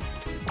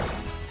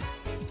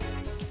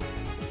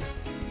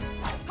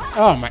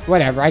 Oh my,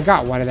 whatever. I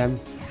got one of them.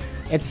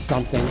 It's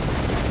something.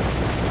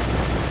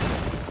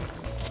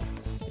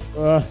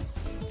 There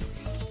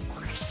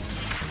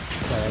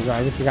we go.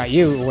 I guess we got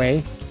you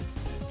away.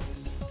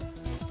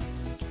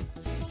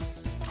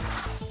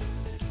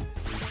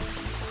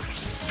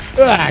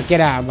 Ugh, get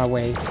out of my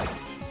way.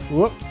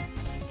 Whoop.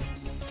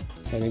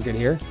 Anything good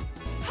here?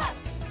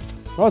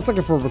 I was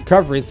looking for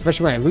recovery,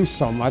 especially when I lose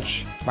so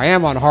much. I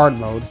am on hard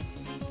mode.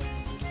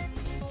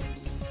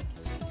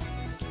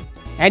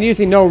 And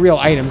using no real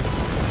items.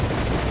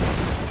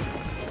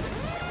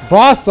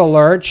 Boss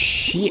alert!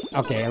 Shit.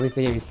 Okay, at least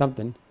they gave me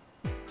something.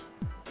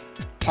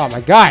 Oh my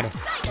god!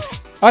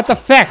 What the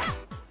feck? I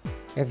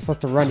guess I'm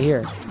supposed to run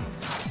here.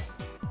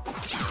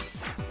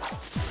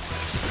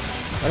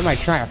 What am I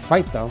trying to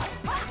fight, though?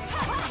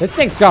 This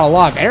thing's got a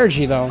lot of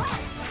energy, though.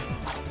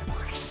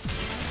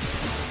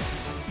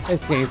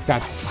 This thing's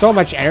got so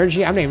much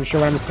energy, I'm not even sure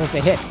what I'm supposed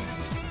to hit.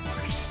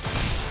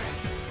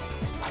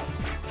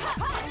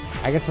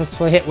 I guess I'm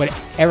supposed to hit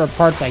whatever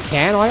parts I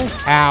can on it.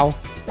 Ow.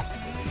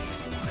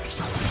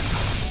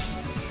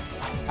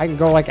 I can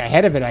go, like,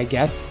 ahead of it, I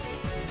guess.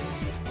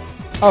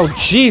 Oh,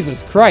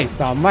 Jesus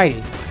Christ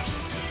almighty.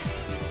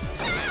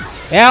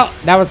 Well,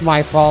 that was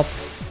my fault.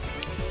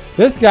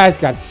 This guy's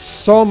got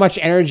so much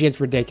energy, it's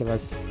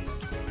ridiculous.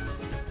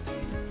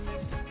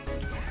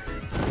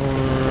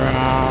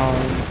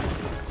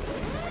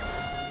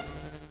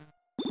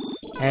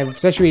 And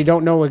especially when you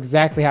don't know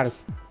exactly how to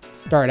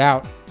start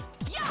out.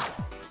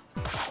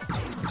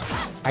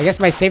 I guess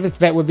my safest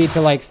bet would be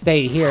to, like,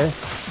 stay here.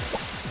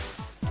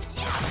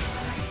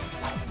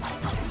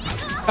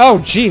 Oh,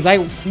 jeez.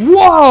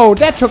 Whoa!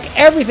 That took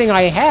everything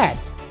I had.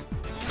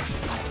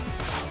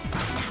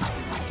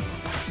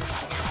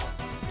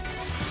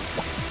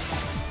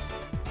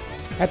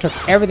 That took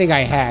everything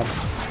I had.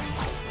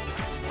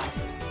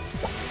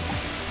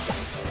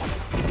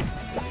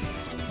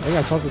 I think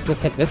I'm supposed to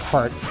just hit this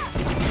part.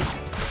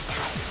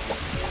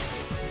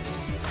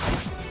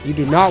 You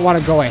do not want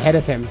to go ahead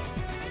of him.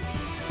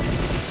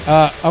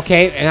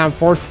 Okay, and I'm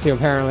forced to,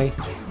 apparently.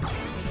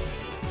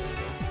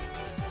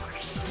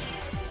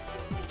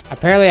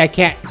 Apparently, I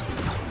can't.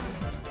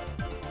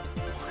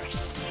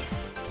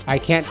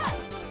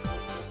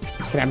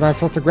 I'm not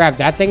supposed to grab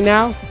that thing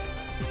now?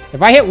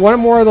 If I hit one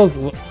more of those...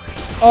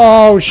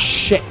 Oh,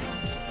 shit.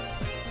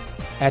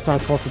 That's what I'm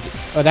supposed to do.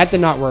 Oh, that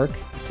did not work.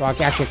 Well,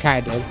 actually, it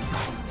kind of did.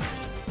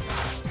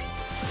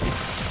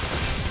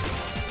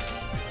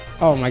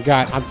 Oh my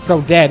god, I'm so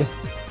dead.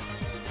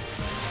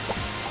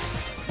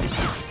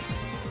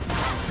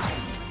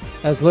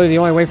 That's literally the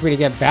only way for me to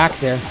get back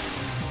there.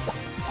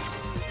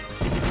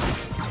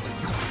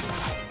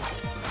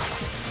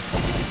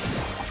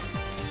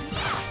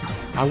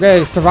 I'm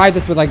gonna survive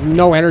this with like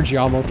no energy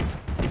almost.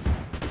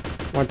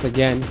 Once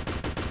again.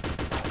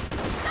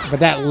 But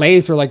that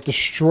laser like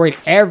destroyed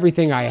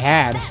everything I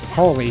had.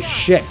 Holy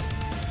shit.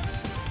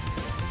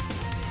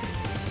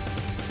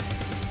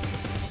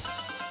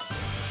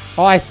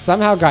 Oh, I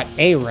somehow got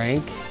A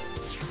rank.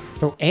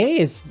 So A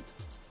is...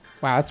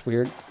 Wow, that's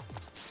weird.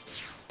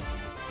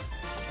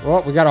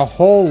 Well, we got a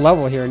whole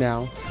level here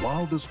now.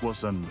 While this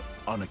was an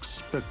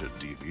unexpected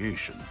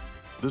deviation,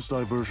 this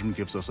diversion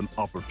gives us an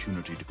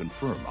opportunity to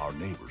confirm our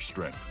neighbor's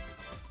strength.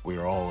 We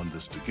are all in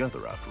this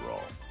together, after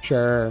all.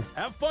 Sure.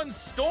 Have fun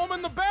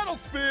storming the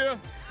Battlesphere!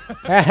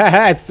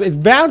 it's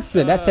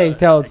bouncing. That's how you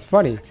tell it's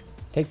funny.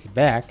 Takes you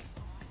back.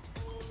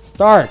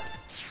 Start.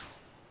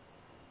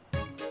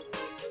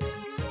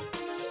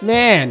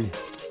 Man.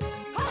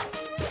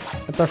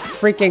 That's a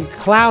freaking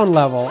clown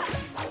level.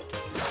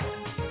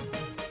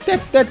 I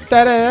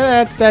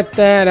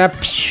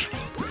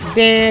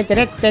mean,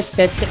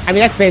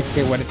 that's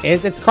basically what it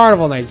is. It's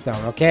Carnival Night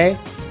Zone, okay?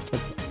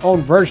 It's its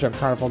own version of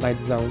Carnival Night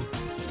Zone.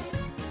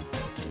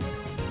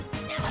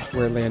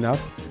 Weirdly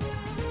enough.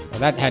 Well,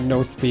 that had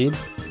no speed.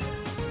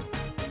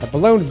 The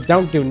balloons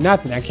don't do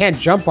nothing. I can't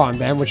jump on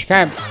them, which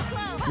kind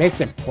of makes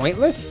it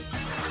pointless.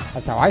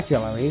 That's how I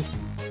feel, at least.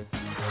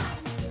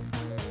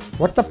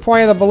 What's the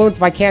point of the balloons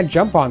if I can't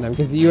jump on them?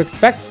 Because you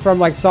expect from,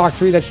 like, Sonic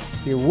 3 that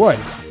you would.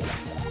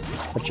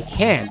 But you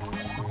can't.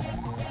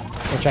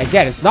 Which I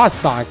get. It's not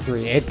Sonic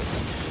 3. It's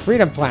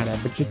Freedom Planet.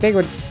 But you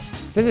think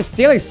since it's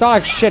stealing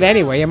Sonic shit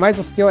anyway, you might as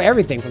well steal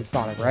everything from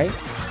Sonic, right?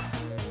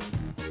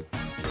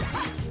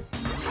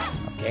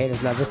 Okay,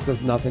 this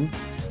does nothing.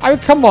 I mean,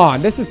 come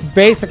on. This is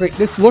basically...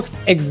 This looks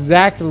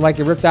exactly like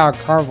it ripped out a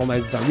Carnival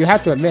Night Zone. You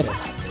have to admit it.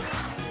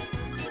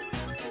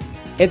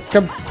 It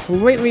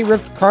completely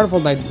ripped Carnival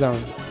Night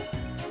Zone.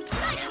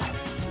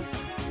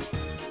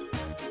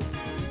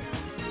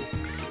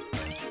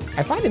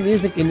 I find the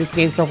music in this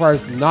game so far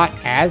is not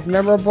as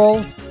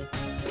memorable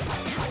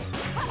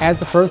as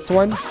the first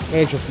one.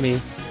 Maybe it's just me.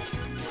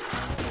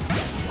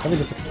 Something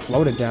just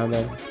exploded down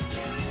there.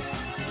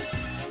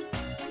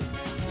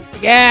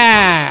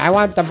 Yeah! I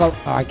want the balloon.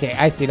 Oh, okay,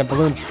 I see. The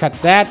balloons cut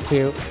that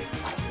too.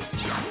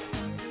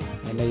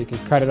 And then you can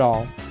cut it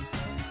all.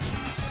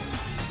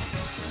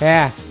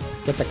 Yeah.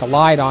 Get the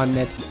collide on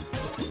it.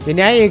 See,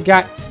 now you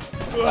got...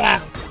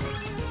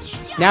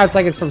 Now it's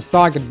like it's from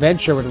Sonic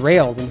Adventure with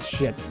rails and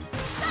shit.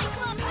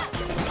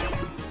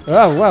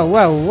 Oh, whoa,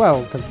 whoa,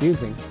 whoa.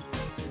 Confusing.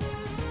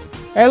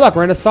 Hey, look,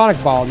 we're in a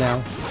Sonic Ball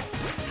now.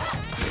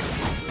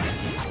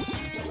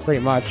 Pretty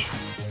much.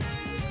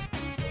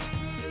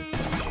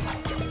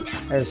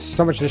 There's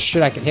so much of this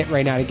shit I can hit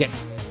right now to get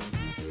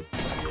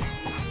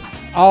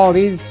all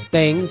these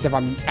things, if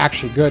I'm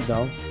actually good,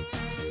 though.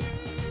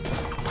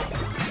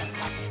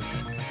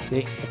 See,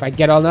 if I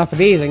get enough of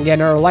these, I can get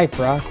another life,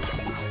 bro.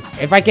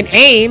 If I can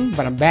aim,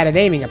 but I'm bad at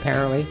aiming,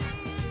 apparently.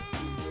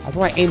 That's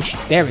why I aim.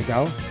 There we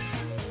go.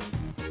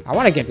 I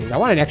want to get these. I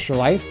want an extra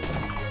life.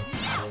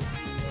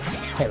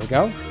 There we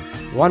go.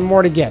 One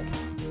more to get.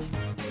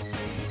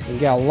 We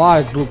get a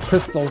lot of blue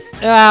crystals.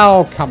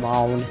 Oh, come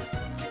on.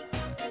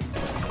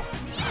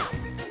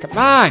 Come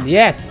on.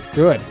 Yes.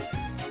 Good.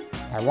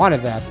 I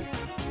wanted that.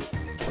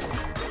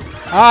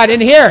 Ah,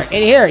 in here.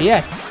 In here.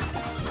 Yes.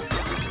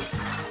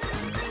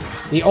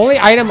 The only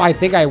item I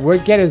think I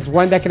would get is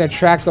one that can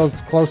attract those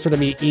closer to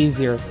me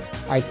easier,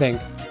 I think.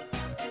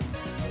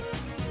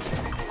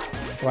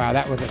 Wow,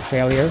 that was a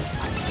failure.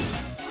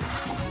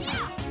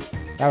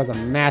 That was a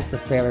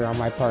massive failure on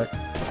my part.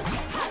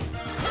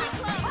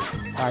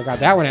 I got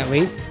that one at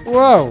least.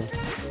 Whoa!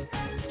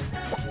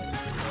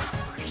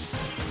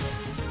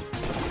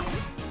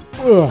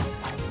 Ugh.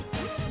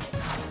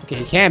 Okay,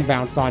 you can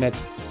bounce on it.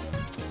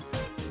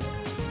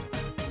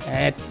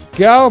 Let's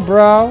go,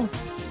 bro.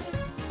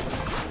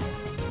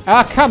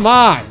 Oh, come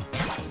on.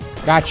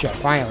 Gotcha,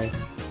 finally.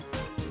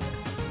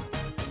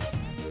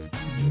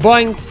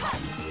 Boink.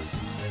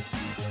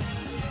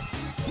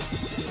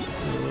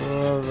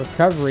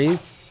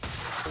 Recoveries.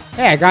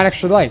 Hey, I got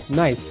extra life.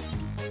 Nice.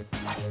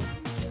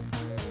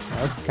 Oh,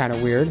 that's kind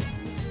of weird.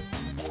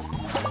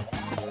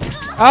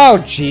 Oh,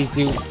 jeez,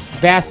 you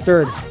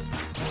bastard.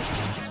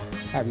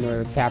 I have no idea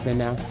what's happening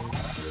now.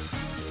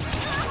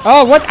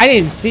 Oh, what? I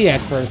didn't see it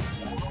at first.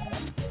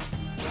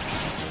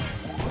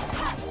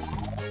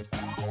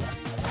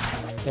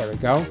 There we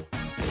go.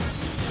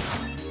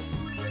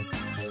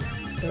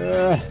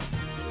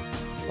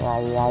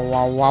 Wow, wow,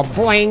 wow, wow,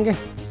 boing.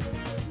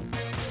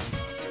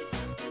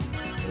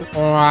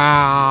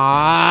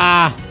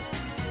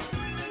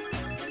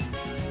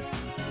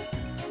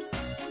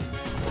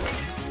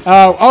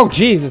 Oh,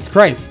 Jesus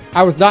Christ.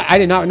 I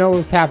did not know what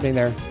was happening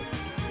there.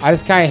 I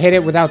just kind of hit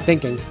it without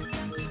thinking.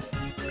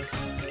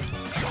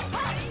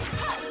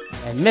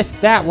 I missed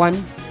that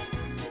one.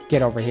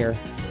 Get over here.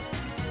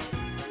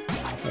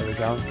 There we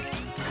go.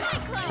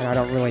 And I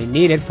don't really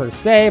need it per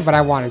se, but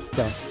I want it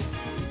still.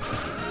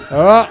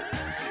 Oh!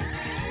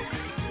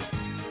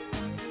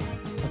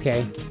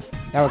 Okay.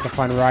 That was a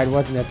fun ride,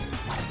 wasn't it?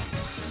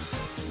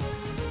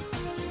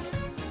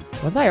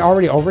 Wasn't I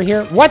already over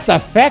here? What the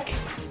feck?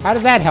 How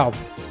did that help?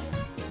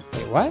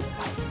 Wait, what?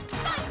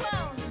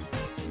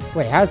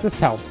 Wait, how does this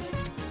help?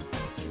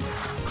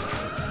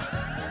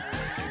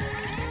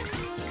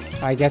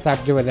 I guess I have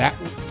to do with that.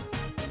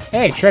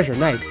 Hey, treasure,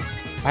 nice.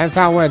 I haven't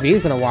found one of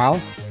these in a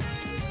while.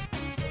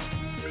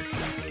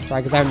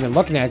 Probably because I haven't been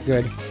looking at it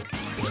good.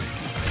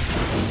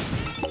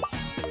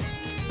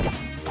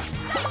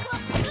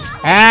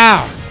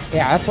 Ow!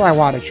 Yeah, that's what I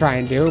want to try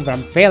and do, but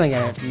I'm failing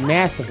at it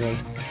massively.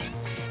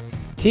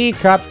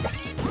 Teacups.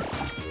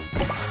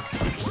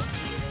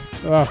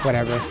 Oh,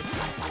 whatever.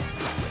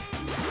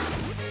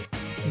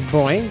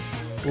 Boing.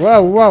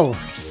 Whoa, whoa.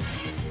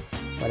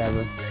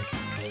 Whatever.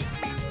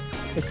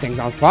 This thing's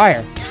on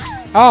fire.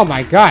 Oh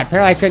my god,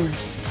 apparently I couldn't...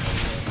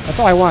 That's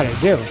all I wanted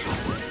to do.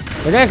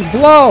 They're gonna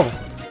blow!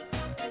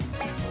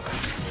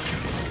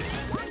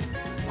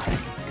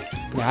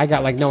 Yeah, I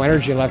got like no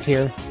energy left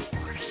here.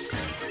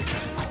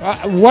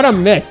 What a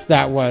miss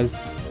that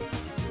was.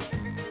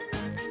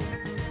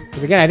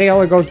 Because again, I think it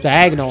only goes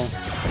diagonal.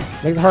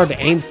 Makes it hard to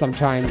aim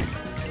sometimes.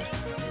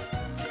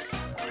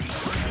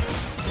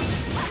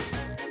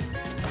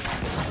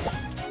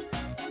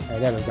 Alright,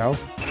 there we go.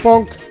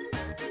 Bonk!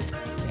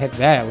 Hit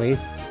that at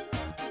least.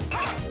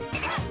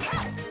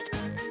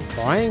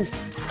 Boing.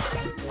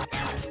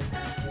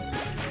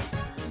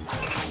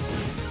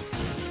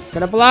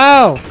 Gonna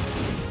blow!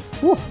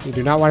 Whew, you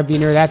do not want to be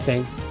near that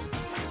thing.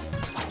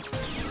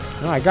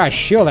 Well, I got a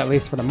shield at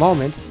least for the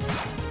moment.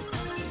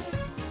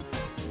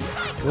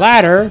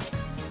 Ladder.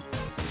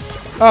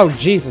 Oh,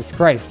 Jesus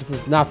Christ. This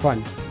is not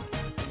fun.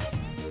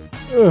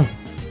 Ugh.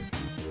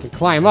 We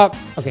climb up.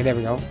 Okay, there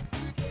we go.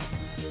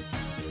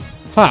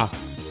 Huh.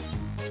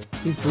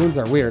 These balloons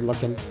are weird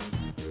looking.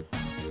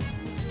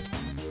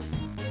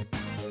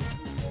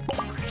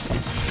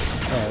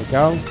 There we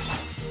go.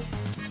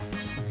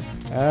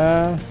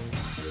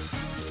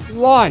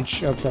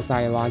 Launch. Oops, that's not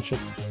how you launch it.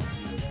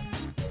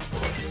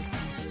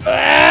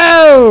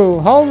 Oh!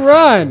 Home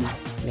run!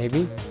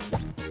 Maybe.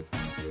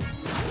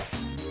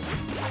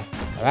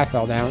 Oh, that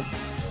fell down.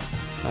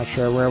 Not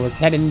sure where it was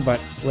heading, but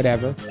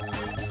whatever.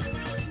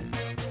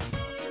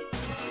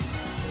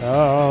 Oh,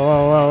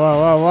 whoa, whoa, whoa,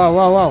 whoa, whoa,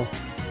 whoa, whoa. I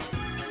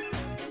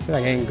feel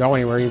like I didn't go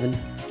anywhere even.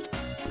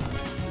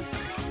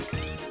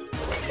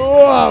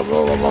 Whoa,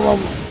 whoa, whoa, whoa, whoa.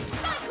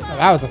 Oh,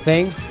 that was a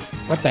thing.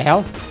 What the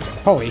hell?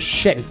 Holy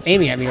shit, it's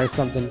aiming at me or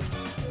something.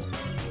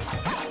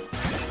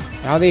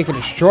 I don't think you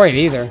can destroy it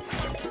either.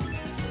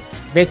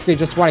 Basically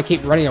just want to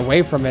keep running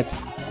away from it.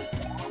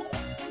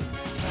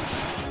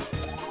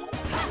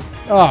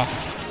 Oh.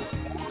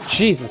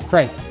 Jesus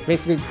Christ.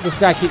 Basically just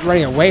gotta keep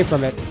running away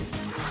from it.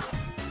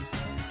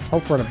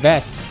 Hope for the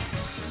best.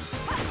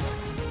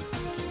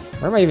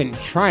 Where am I even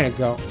trying to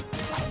go?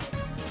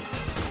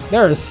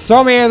 There are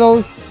so many of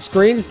those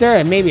screens there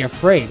that made me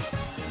afraid.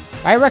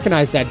 I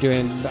recognize that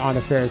dude on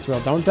the Ferris wheel,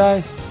 don't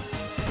I?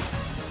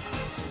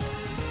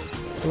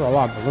 There are a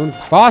lot of balloons.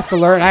 Boss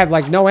alert! I have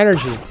like no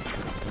energy.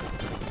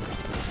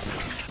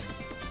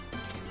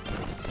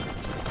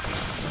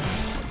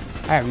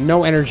 I have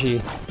no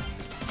energy.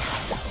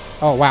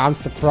 Oh wow, I'm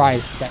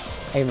surprised that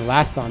I even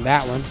lasted on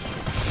that one.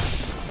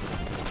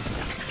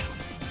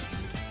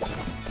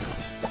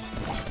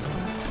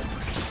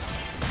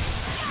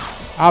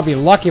 I'll be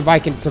lucky if I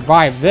can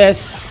survive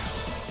this.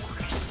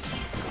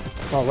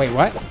 Oh, wait,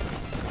 what?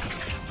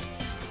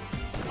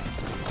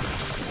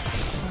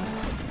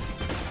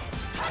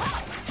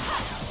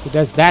 He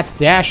does that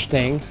dash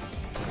thing.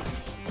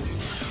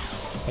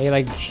 He,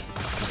 like,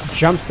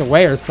 jumps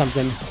away or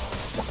something.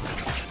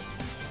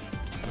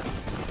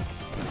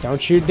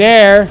 Don't you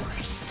dare!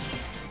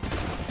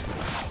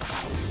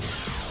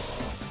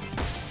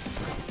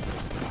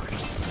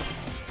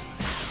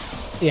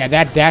 Yeah,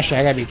 that dash,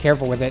 I gotta be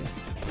careful with it.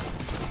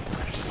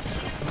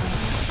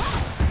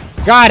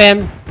 Got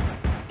him!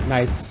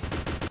 Nice.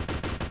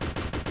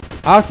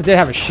 I also did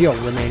have a shield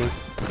remaining.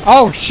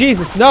 Oh,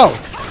 Jesus, no!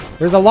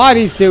 There's a lot of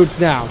these dudes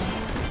now.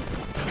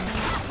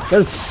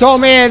 There's so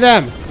many of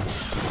them!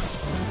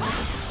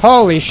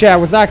 Holy shit, I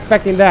was not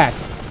expecting that.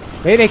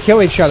 Maybe they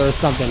kill each other or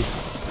something.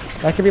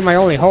 That could be my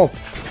only hope.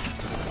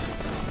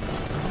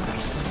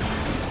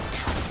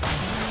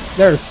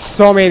 There's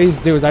so many of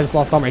these dudes, I just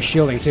lost all my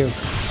shielding too.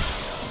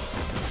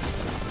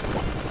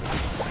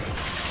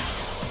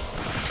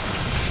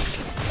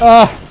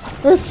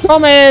 There's so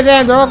many of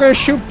them. They're all gonna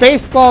shoot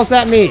baseballs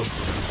at me.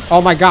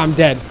 Oh my god, I'm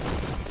dead.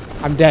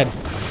 I'm dead.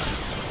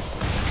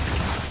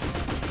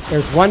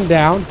 There's one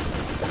down.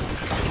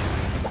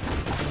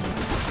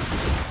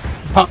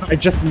 Oh, I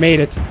just made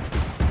it.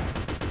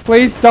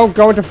 Please don't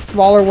go into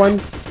smaller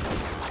ones.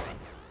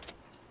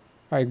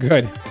 Alright,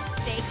 good.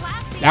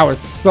 That was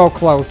so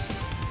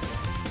close.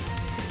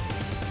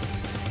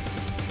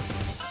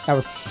 That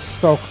was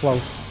so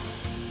close.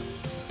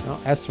 Oh,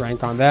 S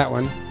rank on that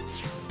one.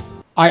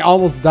 I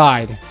almost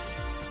died.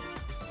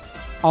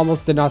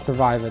 Almost did not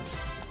survive it.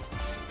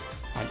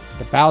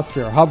 The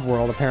Battlesphere hub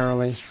world,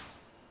 apparently.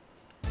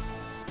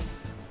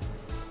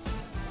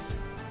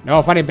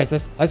 No funny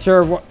business. Unless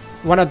you're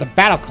one of the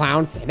battle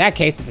clowns. In that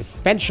case, the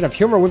suspension of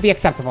humor would be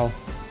acceptable.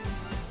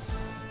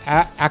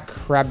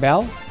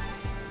 Acrabel?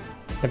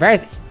 The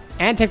various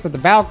antics of the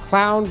battle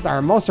clowns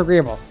are most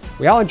agreeable.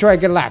 We all enjoy a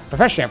good laugh.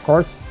 Professionally, of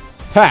course.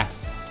 Ha!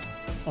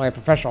 Only a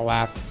professional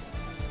laugh.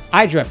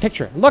 I drew a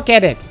picture. Look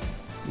at it!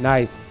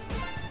 Nice.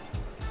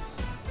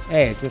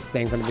 Hey, it's this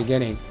thing from the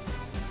beginning.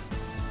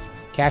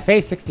 Cafe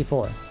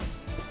 64.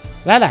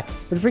 Lilac,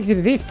 what brings you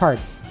to these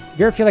parts? If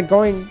you ever feel like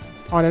going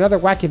on another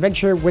wacky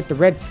adventure with the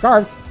red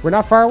scarves, we're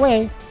not far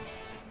away.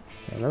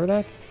 Remember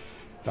that?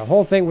 The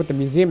whole thing with the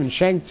museum in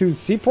Shang-Tzu's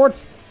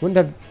seaports wouldn't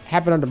have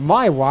happened under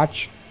my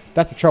watch.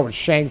 That's the trouble with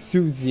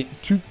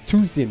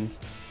Shang-Tzuzians.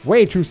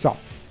 Way too soft.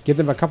 Give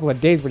them a couple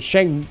of days with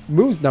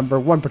Shang-Mu's number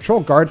 1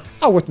 patrol guard,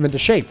 I'll whip them into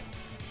shape.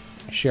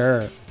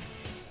 Sure.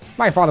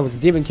 My father was a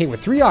demon king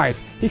with 3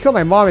 eyes. He killed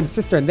my mom and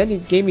sister and then he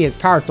gave me his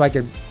power so I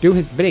could do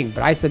his bidding.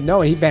 But I said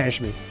no and he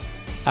banished me.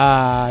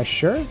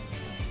 Sure? I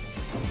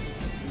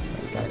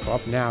gotta go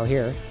up now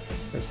here.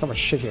 There's so much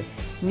shit here.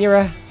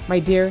 Nira, my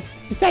dear,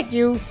 is that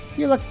you?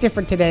 You look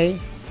different today.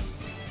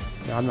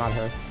 No, I'm not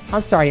her.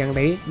 I'm sorry, young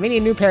lady. I may need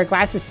a new pair of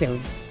glasses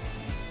soon.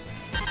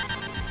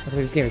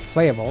 Hopefully this game is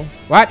playable.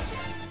 What?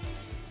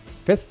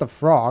 Fist of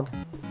Frog?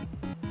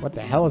 What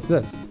the hell is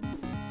this?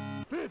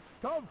 Fist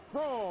of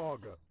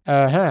Frog!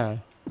 Uh-huh.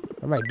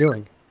 What am I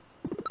doing?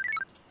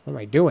 What am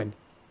I doing?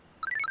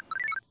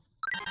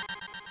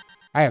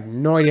 I have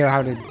no idea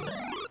how to...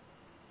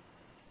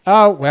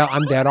 Oh, well,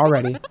 I'm dead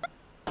already.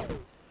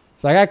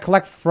 So I gotta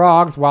collect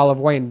frogs while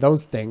avoiding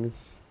those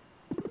things.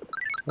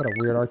 What a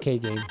weird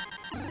arcade game.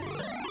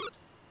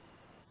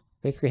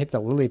 Basically hit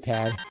the lily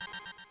pad.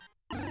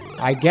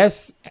 I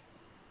guess...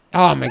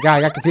 Oh my god,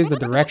 I got confused with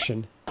the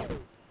direction.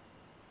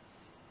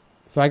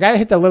 So I gotta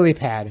hit the lily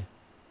pad.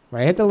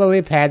 When I hit the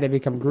lily pad, they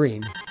become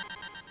green.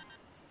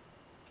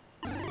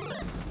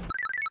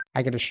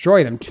 I can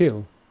destroy them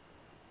too.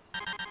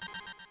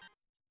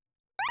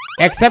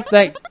 Except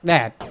that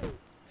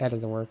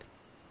doesn't work.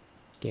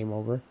 Game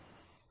over.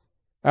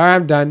 Alright,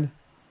 I'm done.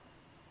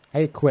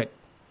 I quit.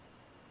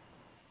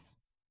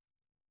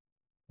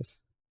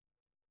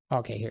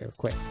 Okay, here,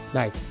 quit.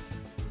 Nice.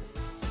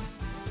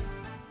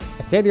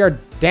 A state-of-the-art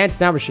dance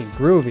now machine.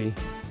 Groovy.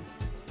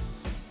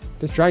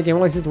 This drawing game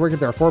only seems to work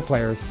if there are 4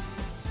 players.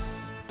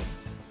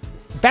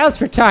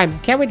 Battlesphere time!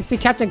 Can't wait to see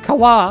Captain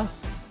Kala!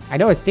 I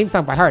know his theme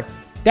song by heart.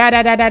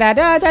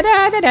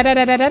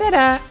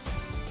 Da-da-da-da-da-da-da-da-da-da-da-da-da-da.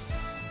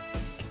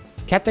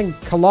 Captain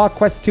Kala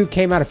Quest 2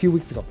 came out a few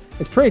weeks ago.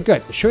 It's pretty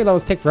good. The shooting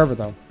levels take forever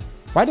though.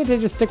 Why did they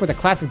just stick with the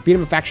classic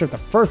beat-em-up action of the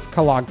first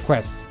Kala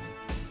Quest?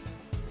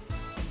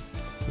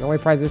 The only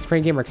prize of this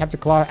crane game are Captain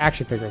Claw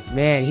action figures.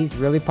 Man, he's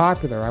really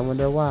popular. I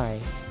wonder why.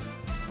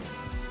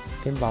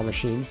 Pinball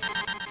machines.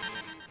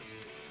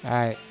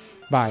 Alright.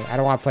 Bye. I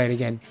don't want to play it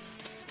again.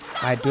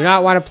 I do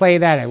not want to play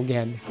that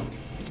again.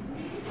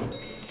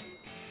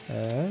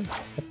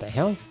 What the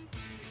hell?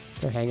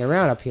 They're hanging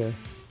around up here.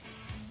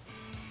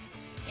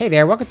 Hey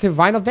there, welcome to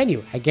Vinyl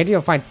Venue. I guarantee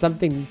you'll find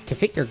something to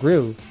fit your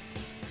groove.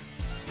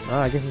 Oh,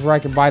 I guess this is where I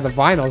can buy the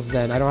vinyls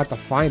then. I don't have to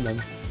find them.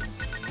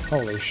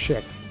 Holy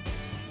shit.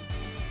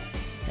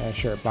 Yeah,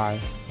 sure,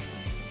 buy.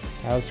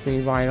 Title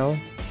screen vinyl.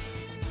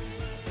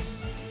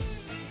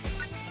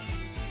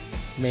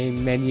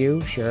 Main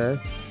menu, sure.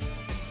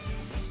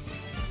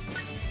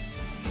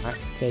 Alright,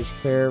 stage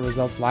clear,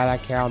 results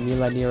Lilac, Carol,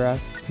 Mila, Nira.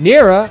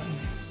 Nira?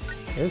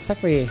 It was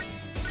technically...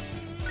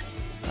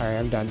 Alright,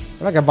 I'm done.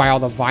 I'm not gonna buy all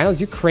the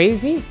vinyls, you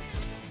crazy?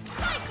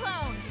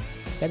 Cyclone!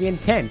 That'd be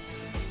intense.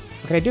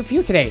 What can I do for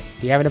you today?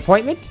 Do you have an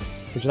appointment?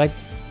 Would you like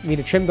me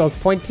to trim those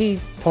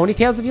pointy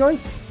ponytails of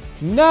yours?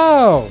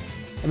 No!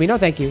 I mean, no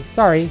thank you.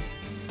 Sorry.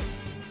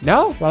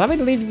 No? Well, I'm going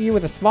to leave you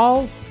with a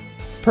small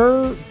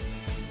Perusian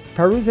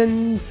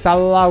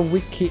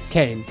salawiki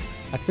cane.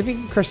 A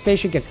sleeping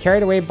crustacean gets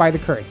carried away by the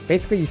current.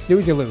 Basically, you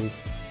snooze, you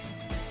lose.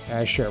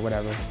 Sure,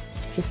 whatever.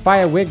 Just buy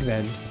a wig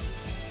then.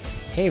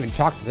 Can't even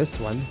talk to this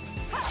one.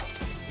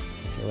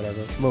 Okay,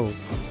 whatever. Move.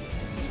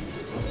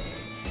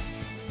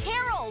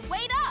 Carol,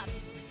 wait up!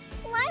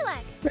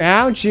 Lilac!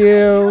 Found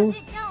you!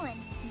 How's it going?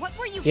 What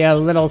were you Yeah,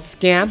 little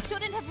scamp. You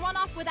shouldn't have run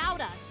off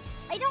without us.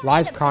 I don't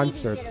Live need a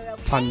concert. babysitter,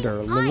 okay?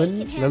 Thunder. I can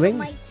Lilling? handle Lilling?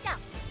 myself.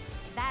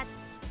 That's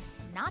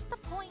not the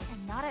point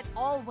and not at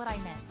all what I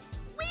meant.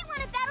 We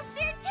want a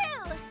Battlesphere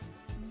too!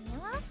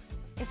 Mila?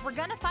 If we're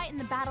gonna fight in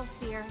the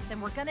Battlesphere,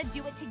 then we're gonna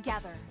do it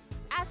together.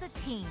 As a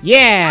team.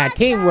 Yeah, Awesome.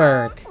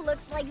 teamwork.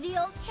 Looks like the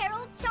old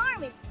Carol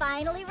charm is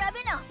finally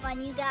rubbing off on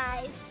you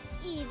guys.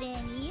 Even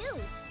you,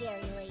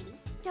 scary lady.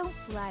 Don't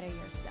flatter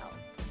yourself.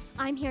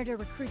 I'm here to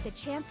recruit the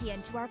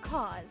champion to our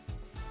cause.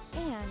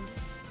 And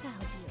to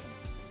help you.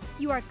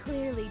 You are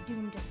clearly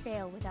doomed to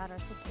fail without our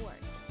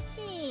support.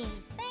 Gee,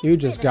 thanks You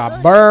for just the got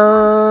vote.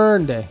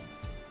 burned.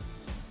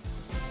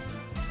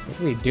 What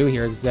do we do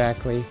here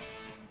exactly?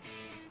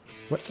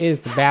 What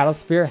is the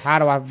Battlesphere? How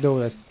do I do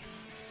this?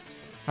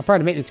 I'm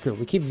part of the maintenance crew.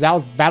 We keep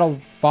Zal's battle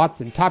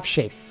bots in top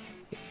shape.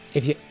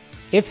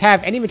 If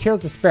have any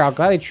materials to spare, I'll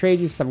gladly trade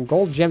you some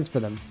gold gems for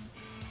them.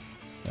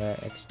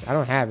 I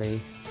don't have any.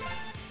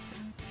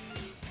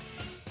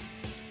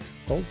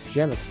 Gold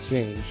gem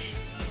exchange.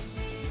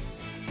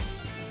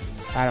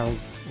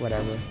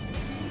 Whatever.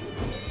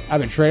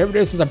 I've been training every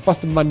day since I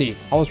busted my knee.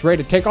 Almost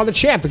ready to take on the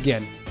champ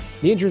again.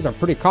 Knee injuries are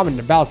pretty common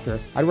in the Battlesphere.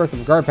 I'd wear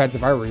some guard pads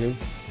if I were you.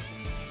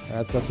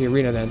 Let's go to the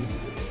arena then.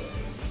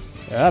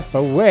 Up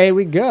away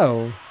we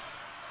go.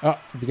 Oh,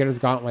 beginner's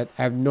gauntlet.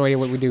 I have no idea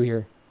what we do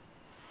here.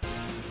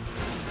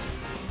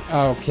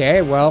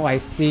 Okay, well, I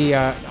see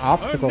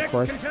obstacle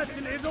course.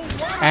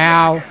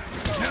 Ow.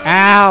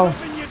 Ow.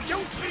 You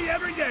don't see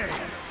every day.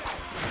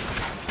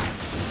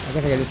 I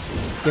guess I can just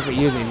skip it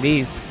using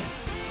these.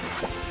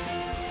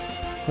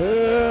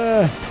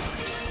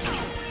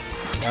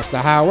 That's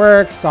not how it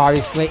works,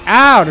 obviously.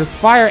 Ow, there's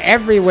fire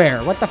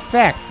everywhere. What the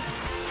feck?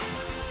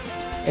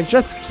 It's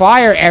just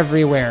fire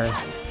everywhere.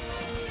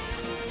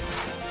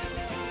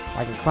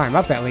 I can climb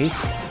up at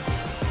least.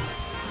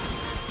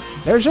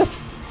 There's just...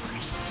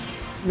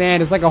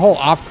 Man, it's like a whole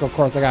obstacle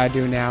course I gotta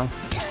do now.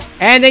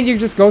 And then you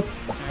just go...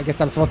 I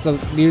guess I'm supposed to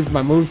use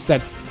my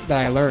movesets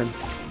that I learned.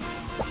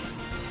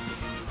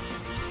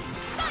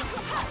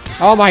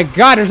 Oh my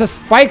god, there's just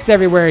spikes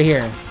everywhere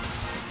here.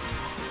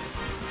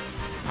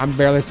 I'm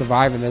barely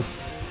surviving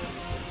this.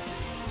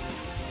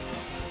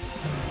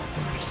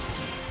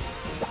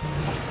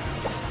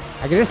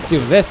 I can just do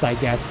this, I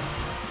guess.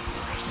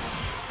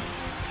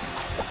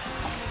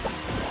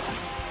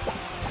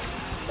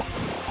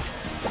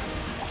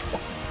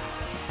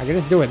 I can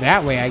just do it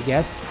that way, I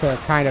guess, to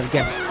kind of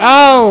get...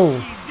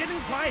 Oh!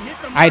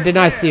 I did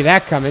not see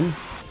that coming.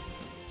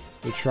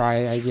 We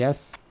try, I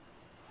guess.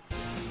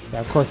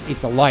 That, of course,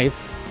 eats a life.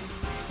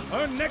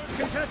 Our next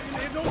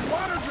contestant is a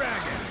water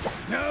dragon.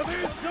 Now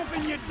there's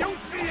something you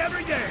don't see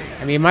every day.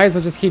 I mean, you might as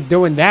well just keep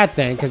doing that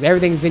then, because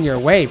everything's in your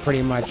way,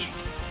 pretty much.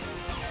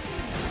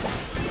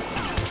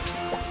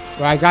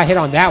 Well, I got hit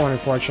on that one,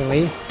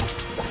 unfortunately.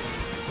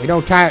 You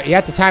don't time. You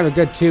have to time it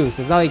good too,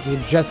 so it's not like you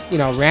can just, you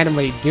know,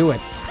 randomly do it.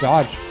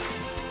 Dodge.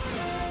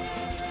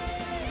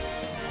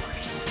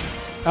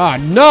 Oh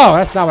no,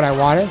 that's not what I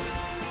wanted.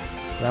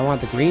 Do I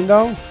want the green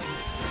though?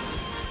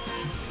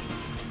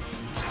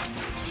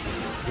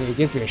 It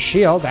gives me a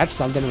shield. That's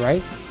something,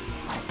 right?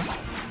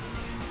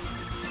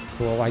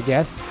 Cool, I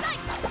guess.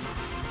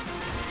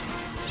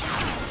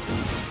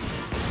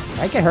 Did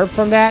I get hurt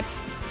from that?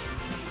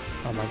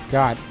 Oh my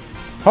god.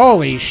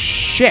 Holy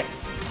shit!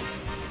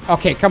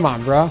 Okay, come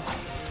on, bro.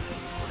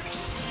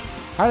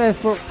 How am I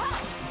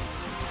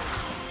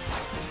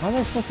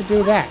supposed to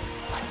do that?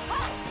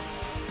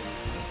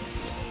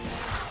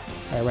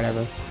 Alright,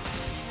 whatever.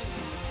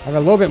 I have a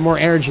little bit more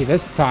energy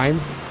this time.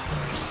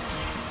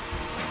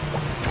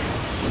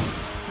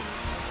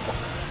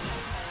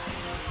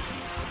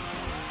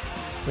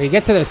 When you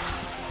get to the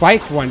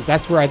spike ones,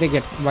 that's where I think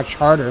it's much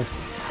harder.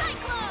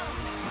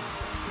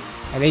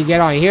 And then you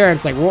get on here and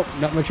it's like, whoop,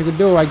 not much you can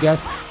do, I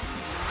guess.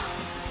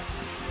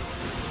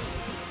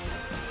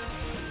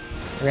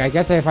 I mean, I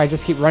guess if I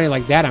just keep running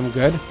like that, I'm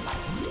good.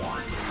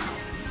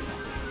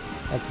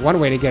 That's one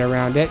way to get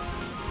around it.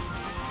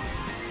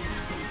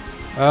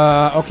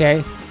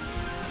 Okay.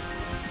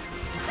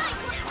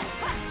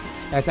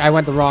 I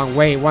went the wrong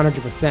way,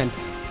 100%.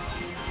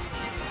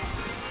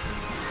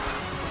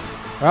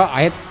 Well,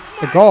 I hit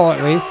the goal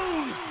at least.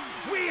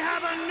 We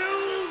have a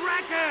new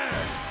record.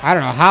 I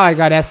don't know how I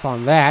got S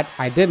on that.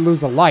 I did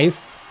lose a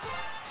life.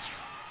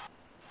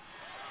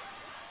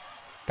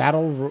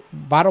 Battle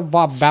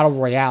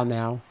Royale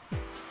now.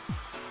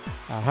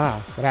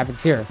 What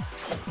happens here?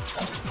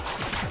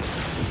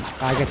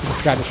 I guess we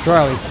just gotta destroy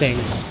all these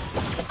things.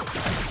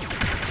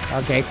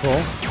 Okay,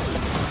 cool.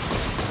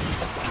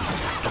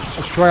 Let's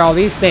destroy all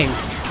these things.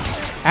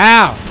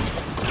 Ow!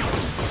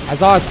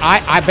 As long as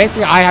I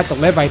basically have to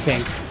live, I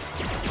think.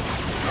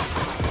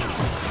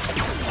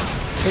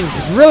 This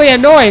is really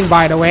annoying,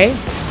 by the way.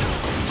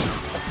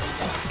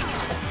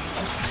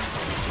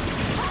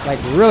 Like,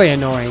 really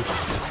annoying.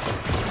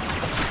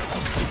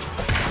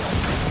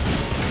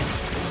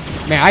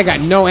 Man, I got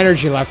no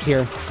energy left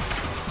here.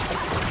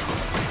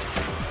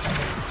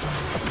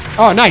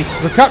 Oh, nice.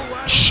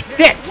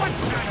 Shit!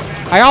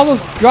 I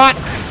almost got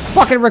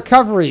fucking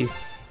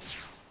recoveries.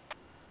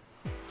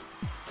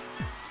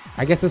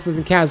 I guess this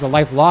doesn't count as a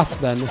life lost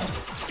then. Well,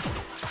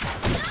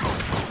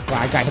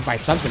 I got hit by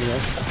something here.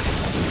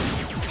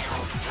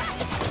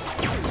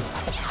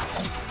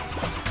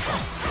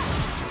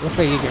 Looks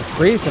like you can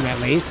freeze them at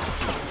least.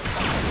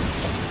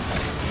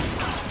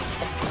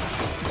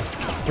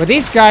 But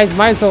these guys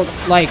might as well,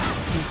 like,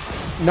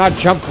 not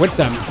jump with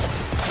them.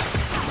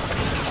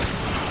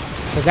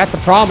 Because that's the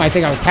problem I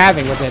think I was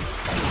having with it.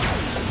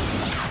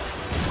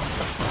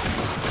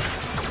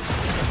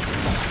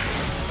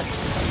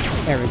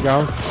 There we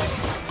go.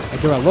 I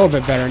do a little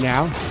bit better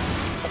now.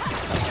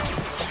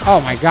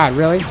 Oh my god,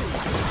 really?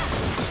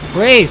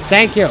 Please,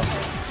 thank you.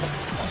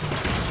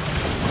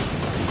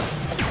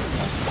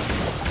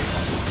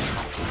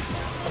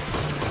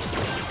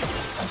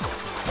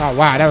 Oh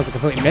wow, that was a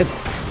complete miss.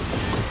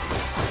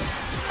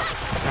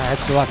 Alright,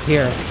 let's go up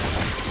here.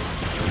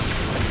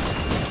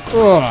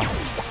 Ugh.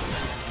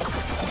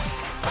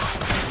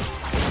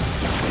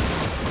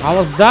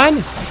 Almost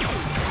done?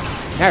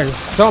 There's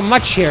so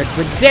much here. It's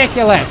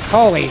ridiculous.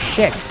 Holy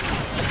shit.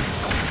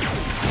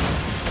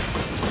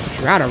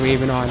 Which round are we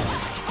even on?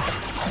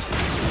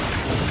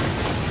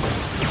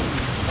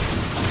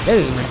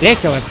 This is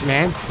ridiculous,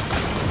 man.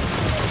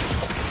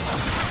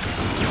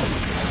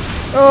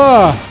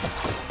 Ugh.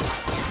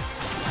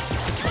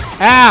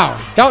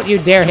 Ow. Don't you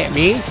dare hit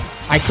me.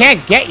 I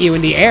can't get you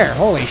in the air.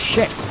 Holy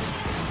shit.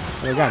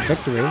 We got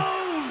victory.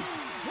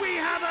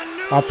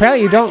 Well,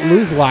 apparently you don't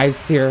lose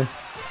lives here.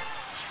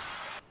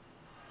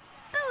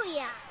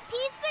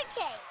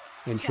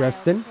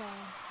 Interesting.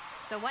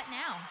 So what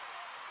now?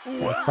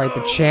 Gotta fight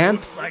the champ.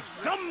 Looks like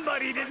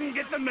somebody didn't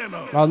get the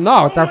memo. Well,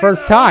 no, it's our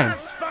first time.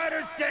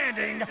 Fighter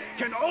standing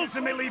can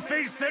ultimately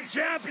face the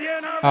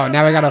champion of Oh,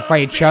 now we gotta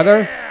fight each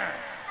other.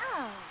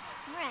 Oh,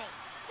 right.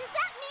 Does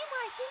that mean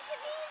what I think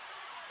it means?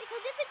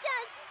 Because if it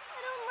does,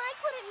 I don't like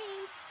what it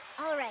means.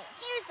 All right,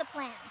 here's the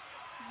plan.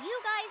 You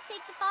guys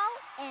take the fall,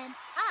 and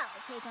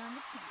I'll take on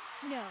the champ.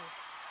 No,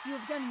 you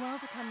have done well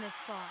to come this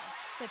far.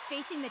 But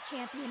facing the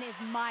champion is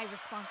my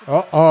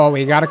responsibility. Oh,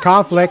 we got a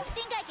conflict.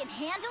 You think I can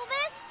handle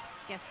this?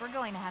 Guess we're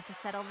going to have to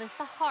settle this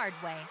the hard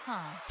way, huh?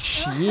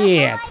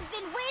 Shit. I've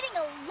been waiting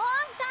a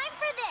long time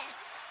for this.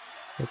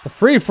 It's a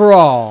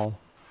free-for-all.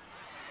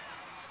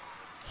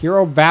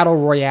 Hero Battle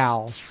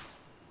Royale.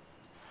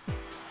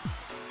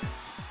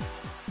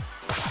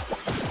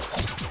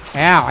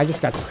 Ow, I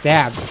just got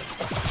stabbed.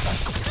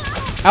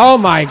 Oh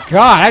my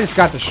god, I just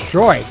got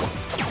destroyed.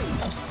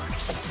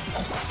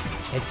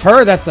 It's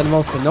her that's the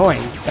most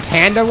annoying. The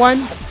panda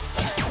one?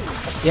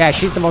 Yeah,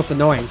 she's the most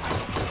annoying.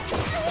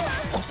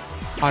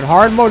 On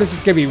hard mode, this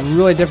is going to be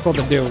really difficult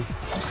to do.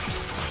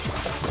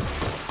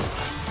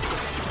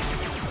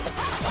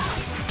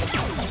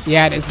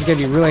 Yeah, this is going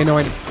to be really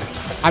annoying.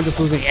 I'm just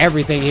losing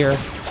everything here.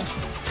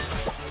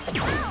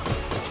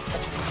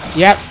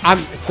 Yep, I'm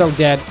so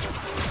dead.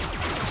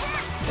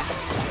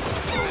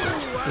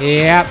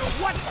 Yep.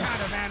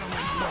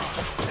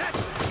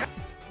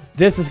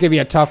 This is going to be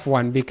a tough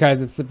one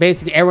because it's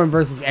basically everyone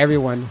versus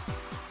everyone.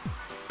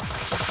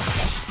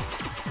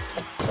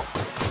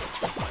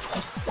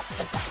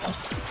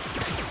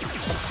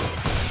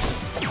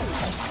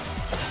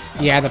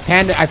 Yeah, the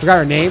panda, I forgot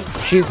her name.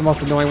 She's the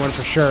most annoying one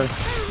for sure.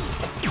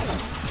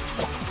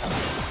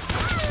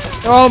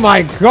 Oh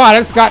my god, I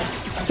just got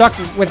stuck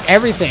with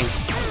everything.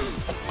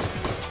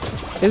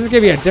 This is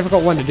going to be a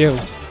difficult one to do.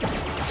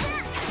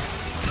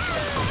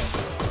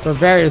 For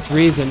various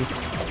reasons.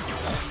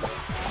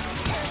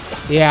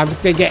 Yeah, I'm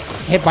just going to get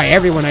hit by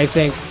everyone, I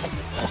think.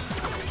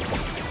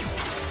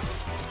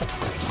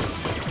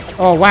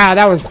 Oh wow,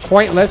 that was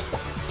pointless.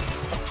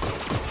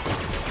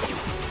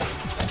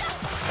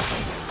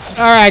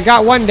 Alright, I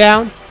got one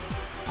down.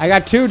 I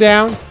got two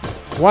down.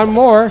 One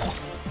more.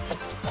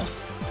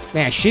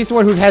 Man, she's the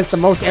one who has the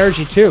most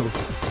energy too.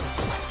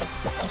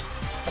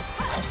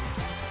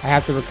 I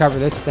have to recover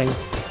this thing.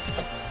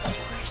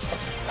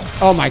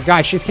 Oh my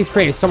god, she keeps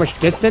creating so much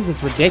distance.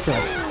 It's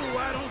ridiculous.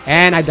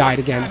 And I died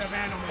again.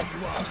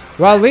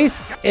 Well, at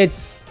least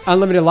it's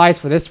unlimited lives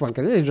for this one,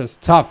 because this is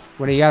just tough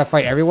when you gotta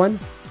fight everyone.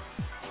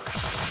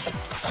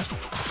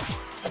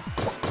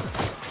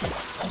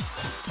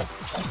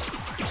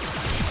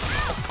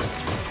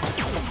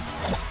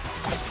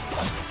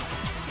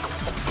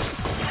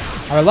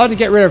 I would love to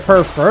get rid of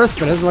her first,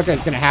 but it doesn't look like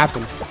it's going to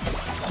happen.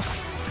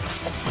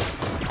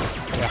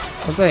 Yeah,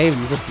 something I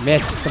even just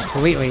missed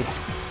completely.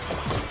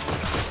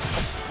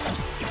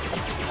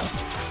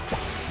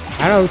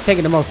 I don't know who's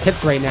taking the most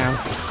hits right now.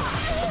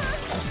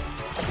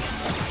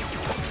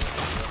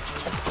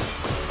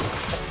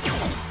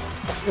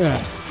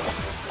 Ugh.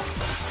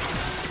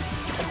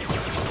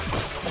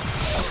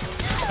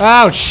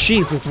 Oh,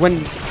 Jesus.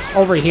 When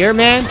over here,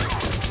 man?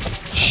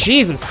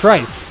 Jesus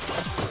Christ.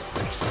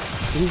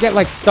 You can get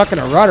like stuck in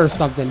a rut or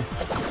something.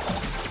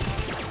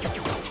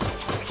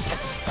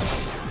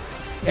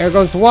 There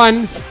goes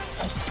one.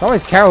 It's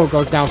always Carol who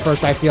goes down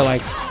first, I feel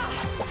like.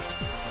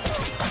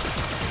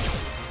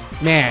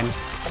 Man.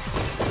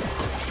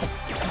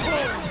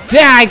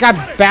 Yeah, I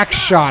got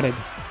back-shotted.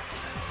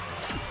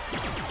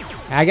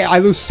 I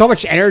lose so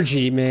much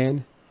energy,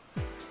 man.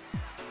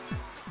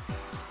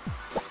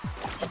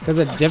 Because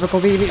of the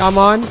difficulty I'm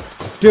on.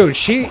 Dude,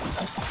 she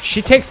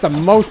takes the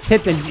most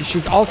hits, and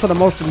she's also the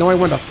most annoying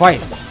one to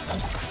fight.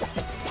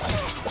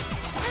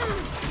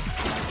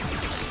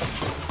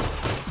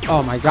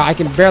 Oh my god, I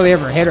can barely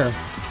ever hit her.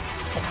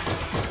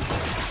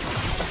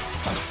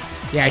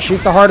 Yeah,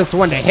 she's the hardest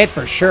one to hit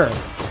for sure.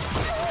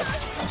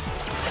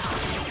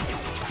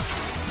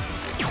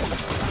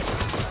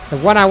 The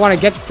one I want to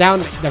get down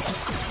the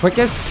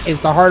quickest is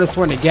the hardest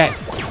one to get.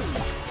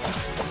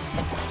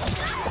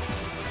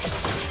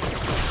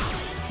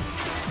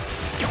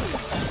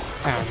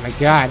 Oh my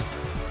god.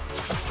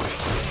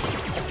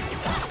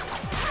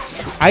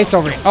 Ice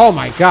over here. Oh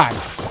my god.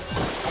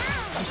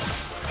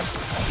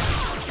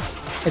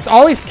 It's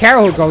always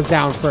Carol who goes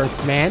down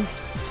first, man.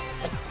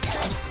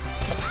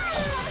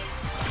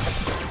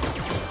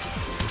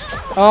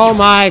 Oh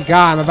my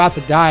god, I'm about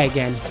to die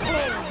again.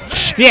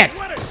 Shit.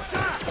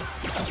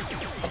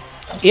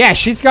 Yeah,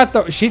 she's got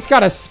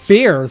a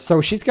spear,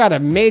 so she's got a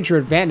major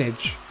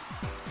advantage.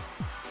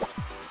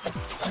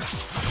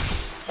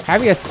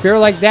 Having a spear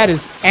like that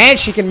is... And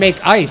she can make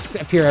ice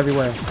appear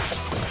everywhere.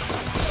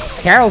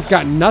 Carol's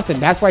got nothing.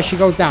 That's why she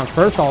goes down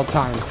first all the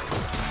time.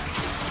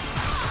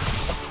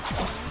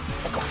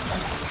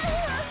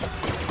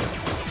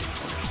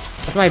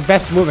 That's my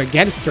best move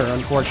against her,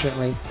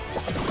 unfortunately.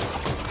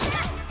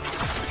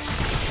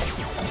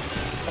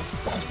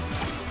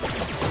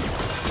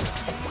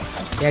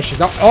 Yeah, she's...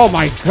 Oh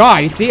my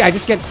god, you see? I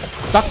just get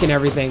stuck in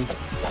everything.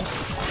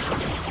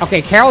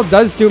 Okay, Carol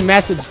does do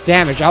massive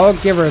damage. I'll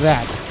give her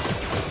that.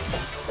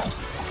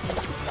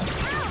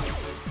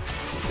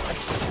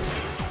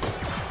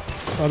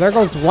 Well, there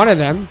goes one of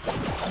them.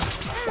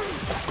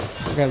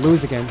 I'm gonna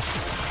lose again.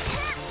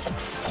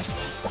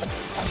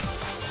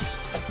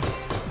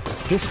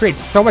 This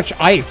creates so much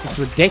ice, it's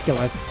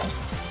ridiculous.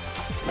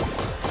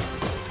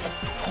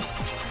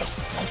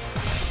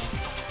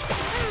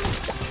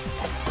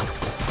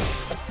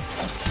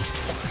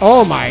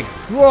 Oh my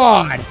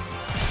god!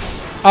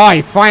 Oh,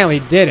 he finally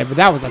did it, but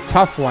that was a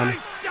tough one.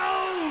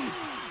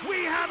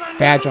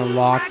 Badge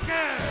unlocked.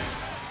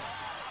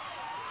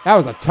 That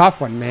was a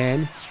tough one,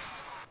 man.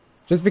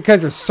 Just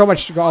because there's so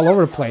much to go all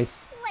over the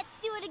place. Let's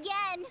do it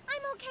again.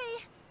 I'm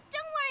okay.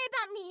 Don't worry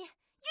about me.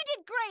 You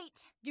did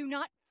great. Do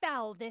not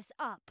foul this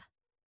up.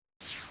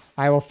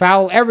 I will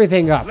foul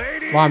everything up.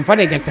 Well, I'm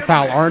fighting against the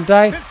foul, aren't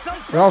I?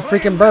 They're all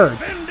freaking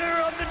birds.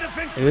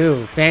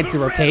 Ooh, fancy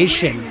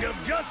rotation.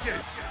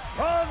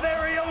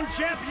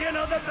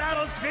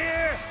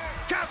 Battlesphere,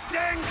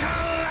 Captain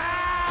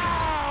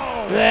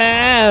Kalau!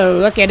 Whoa,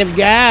 look at him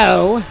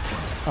go.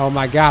 Oh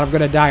my god, I'm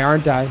gonna die,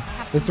 aren't I?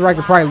 This is where I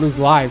could probably lose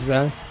lives,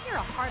 huh? You're a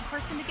hard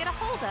person to get a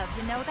hold of,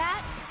 you know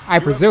that? I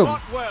presume. You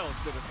have fought well,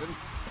 citizen.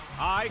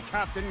 I,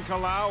 Captain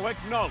Kalau,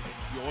 acknowledge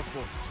your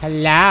fortitude.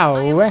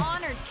 Hello. I am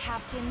honored,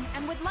 Captain,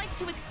 and would like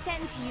to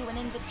extend to you an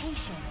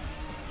invitation.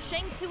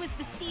 Shang-Tu is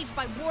besieged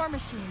by war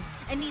machines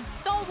and needs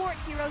stalwart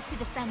heroes to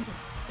defend it.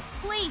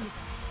 Please,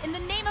 in the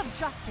name of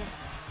justice,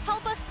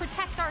 help us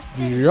protect our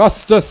city.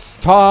 Justice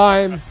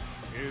time.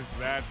 Is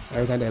that so?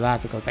 Every time they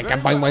laugh, it goes like Very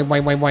boing, boing,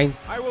 boing, boing, boing.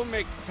 I will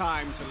make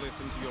time to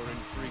listen to your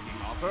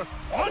intriguing offer.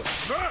 But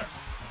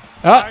first,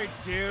 Ah. I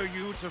dare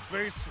you to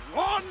face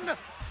one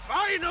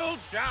final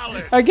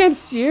challenge.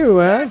 Against you,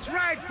 huh? That's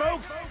right,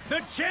 folks. The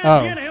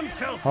champion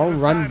himself will Home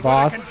run decide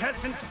boss what a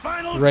contestant's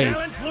final race.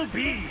 challenge will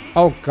be.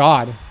 Oh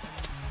god.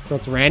 So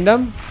it's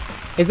random?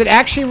 Is it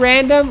actually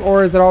random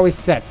or is it always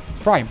set? It's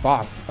probably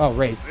boss. Oh,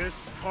 race.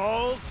 This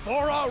calls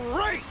for a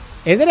race.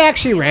 Is it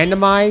actually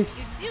randomized?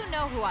 You do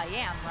know who I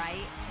am,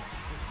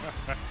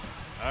 right?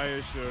 I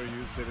assure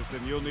you,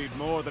 citizen, you'll need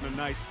more than a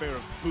nice pair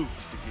of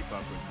boots to keep up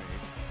with me.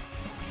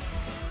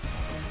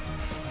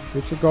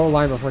 Reach the goal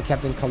line before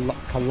Captain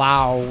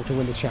Kalau to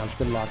win the challenge.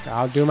 Good luck.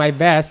 I'll do my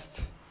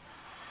best.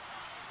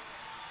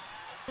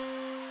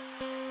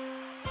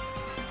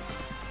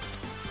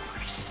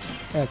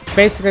 It's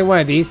basically one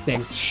of these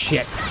things.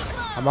 Shit.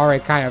 I'm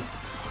already kind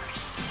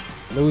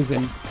of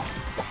losing.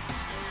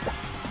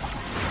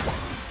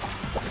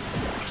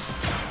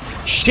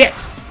 Shit!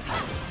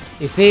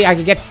 You see, I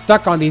can get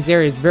stuck on these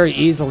areas very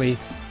easily.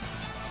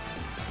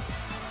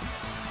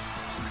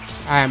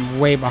 I am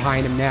way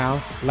behind him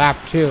now. Lap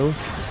 2.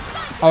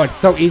 Oh, it's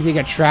so easy to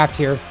get trapped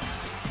here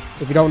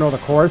if you don't know the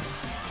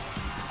course.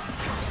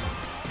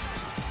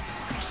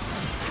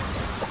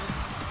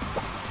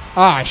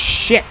 Ah,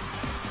 shit!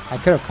 I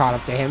could have caught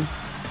up to him.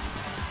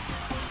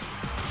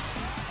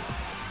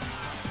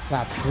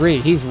 Lap 3.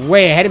 He's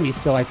way ahead of me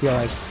still, I feel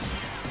like.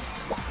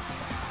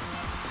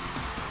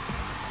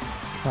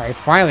 Alright,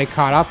 finally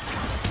caught up.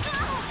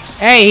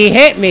 Hey, he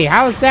hit me!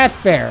 How is that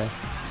fair?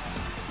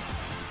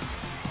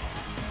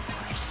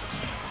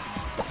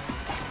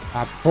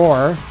 Lap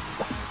 4.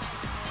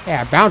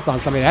 Yeah, I bounced on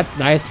something. That's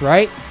nice,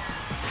 right?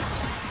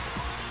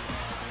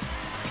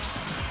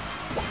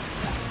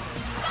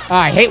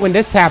 I hate when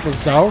this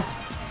happens, though.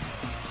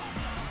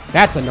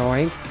 That's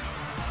annoying.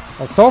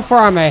 Well, so far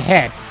I'm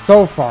ahead.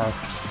 So far.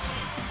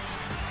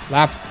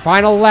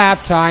 Final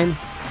lap time.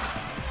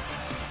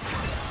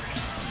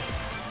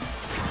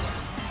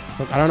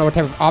 I don't know what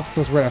type of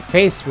obstacles we're gonna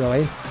face,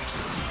 really.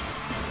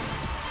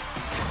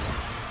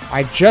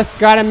 I just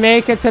gotta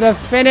make it to the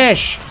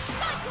finish.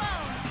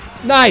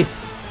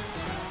 Nice.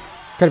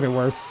 Could have been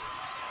worse.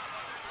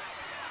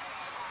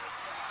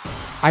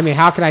 I mean,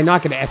 how can I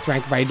not get an S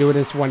rank if I do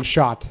this one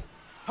shot?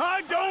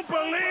 I don't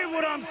believe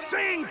what I'm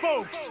seeing,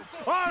 folks.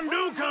 Our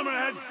newcomer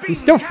has beaten He's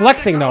still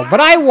flexing, though, but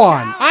I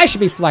won. I should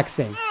be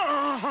flexing.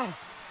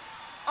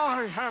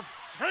 I have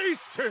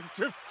tasted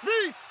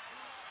defeat.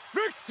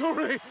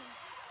 Victory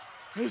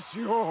is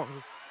yours.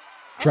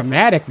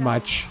 Dramatic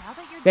much. Now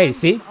that you're There, done you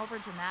see? being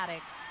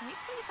overdramatic, can we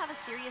please have a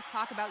serious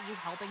talk about you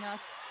helping us?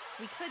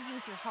 We could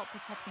use your help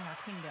protecting our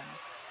kingdoms.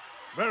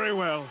 Very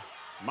well.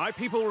 My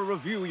people will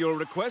review your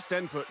request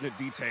and pertinent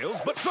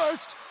details, but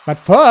first... But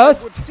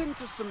first... I would tend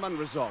to some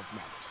unresolved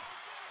matters.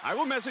 I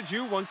will message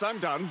you once I'm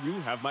done. You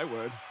have my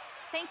word.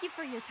 Thank you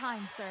for your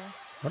time, sir.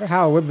 Wonder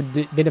how it would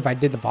have been if I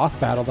did the boss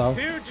battle, though.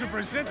 Here to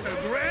present the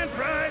grand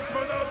prize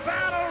for the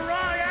Battle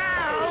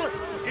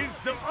Royale is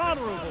the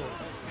honorable,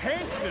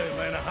 handsome,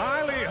 and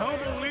highly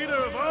humble leader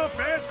of all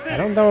fair cities. I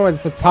don't know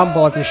if it's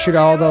humble if you shoot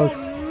all those...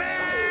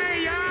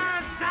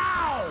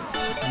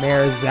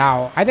 Mayor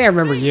Zhao. I think I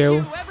remember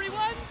you.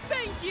 Everyone,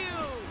 thank you.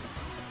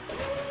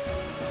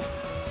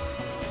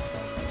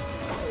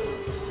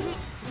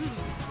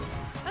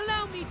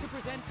 Allow me to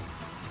present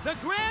the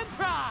grand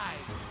prize.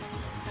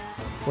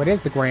 What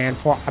is the grand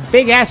prize? A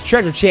big-ass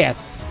treasure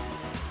chest.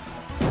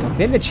 What's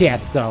in the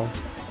chest, though?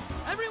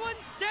 Everyone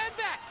stand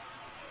back.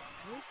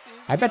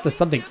 I bet there's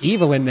something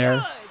evil in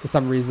there for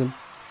some reason.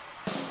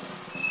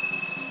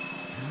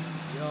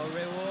 Your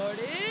reward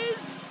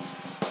is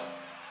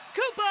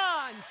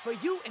coupons for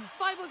you and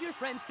 5 of your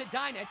friends to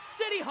dine at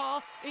City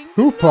Hall in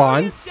glorious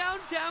Coupons?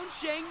 downtown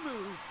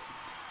Shangmu.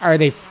 Are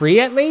they free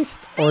at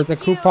least? Or is the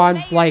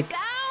coupons like...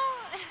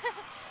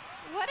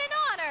 What an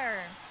honor!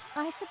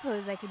 I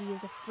suppose I could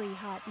use a free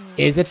hot meal.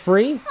 Is it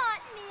free?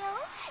 Hot meal?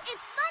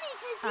 It's funny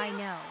because I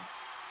know.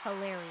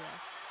 Hilarious.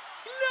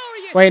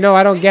 Glorious! Wait, no,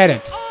 I don't get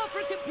it. All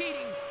for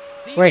competing.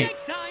 See you Wait,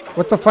 next time.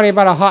 what's so funny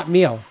about a hot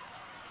meal?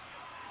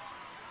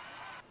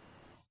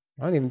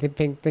 I don't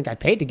even think I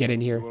paid to get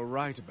in You here. were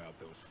right about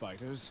those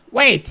fighters.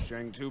 Wait!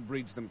 Shang-Tu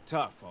breeds them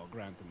tough, I'll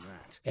grant them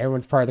that.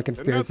 Everyone's part of the But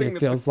conspiracy, nothing it that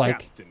feels the like.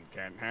 Captain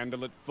can't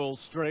handle at full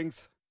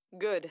strength.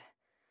 Good.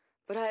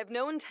 But I have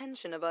no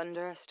intention of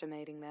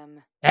underestimating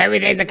them.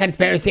 Everything's a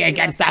conspiracy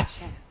against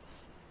us!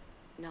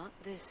 Not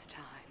this time.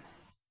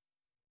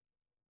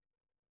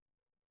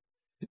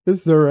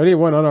 Is there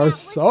anyone on our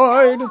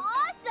side? So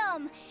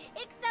awesome!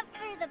 Except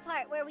for the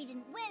part where we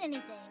didn't win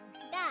anything.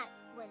 That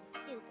was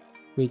stupid.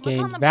 We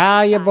gained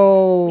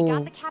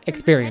valuable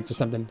experience or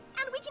something.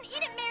 And we can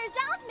eat at Mayor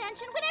Zal's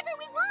mansion whenever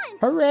we want!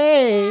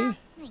 Hooray! Yeah,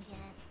 I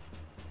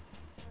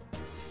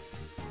guess.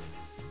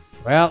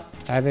 Well,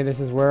 I think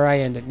this is where I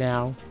end it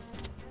now.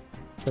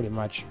 Pretty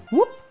much.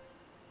 Whoop!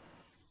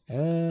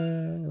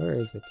 Where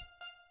is it?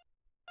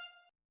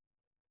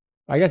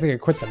 I guess I can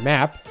quit the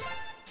map.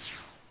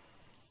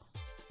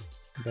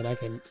 Then I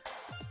can...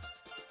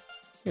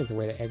 Here's a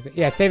way to exit.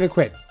 Yeah, save and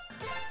quit.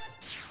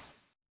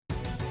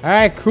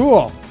 Alright,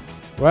 cool.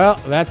 Well,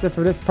 that's it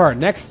for this part.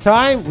 Next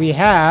time, we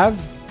have...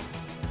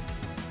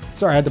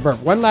 Sorry, I had to burp.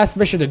 One last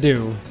mission to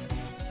do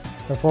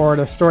before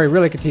the story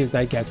really continues,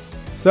 I guess.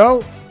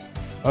 So,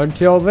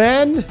 until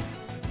then,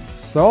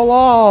 so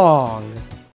long!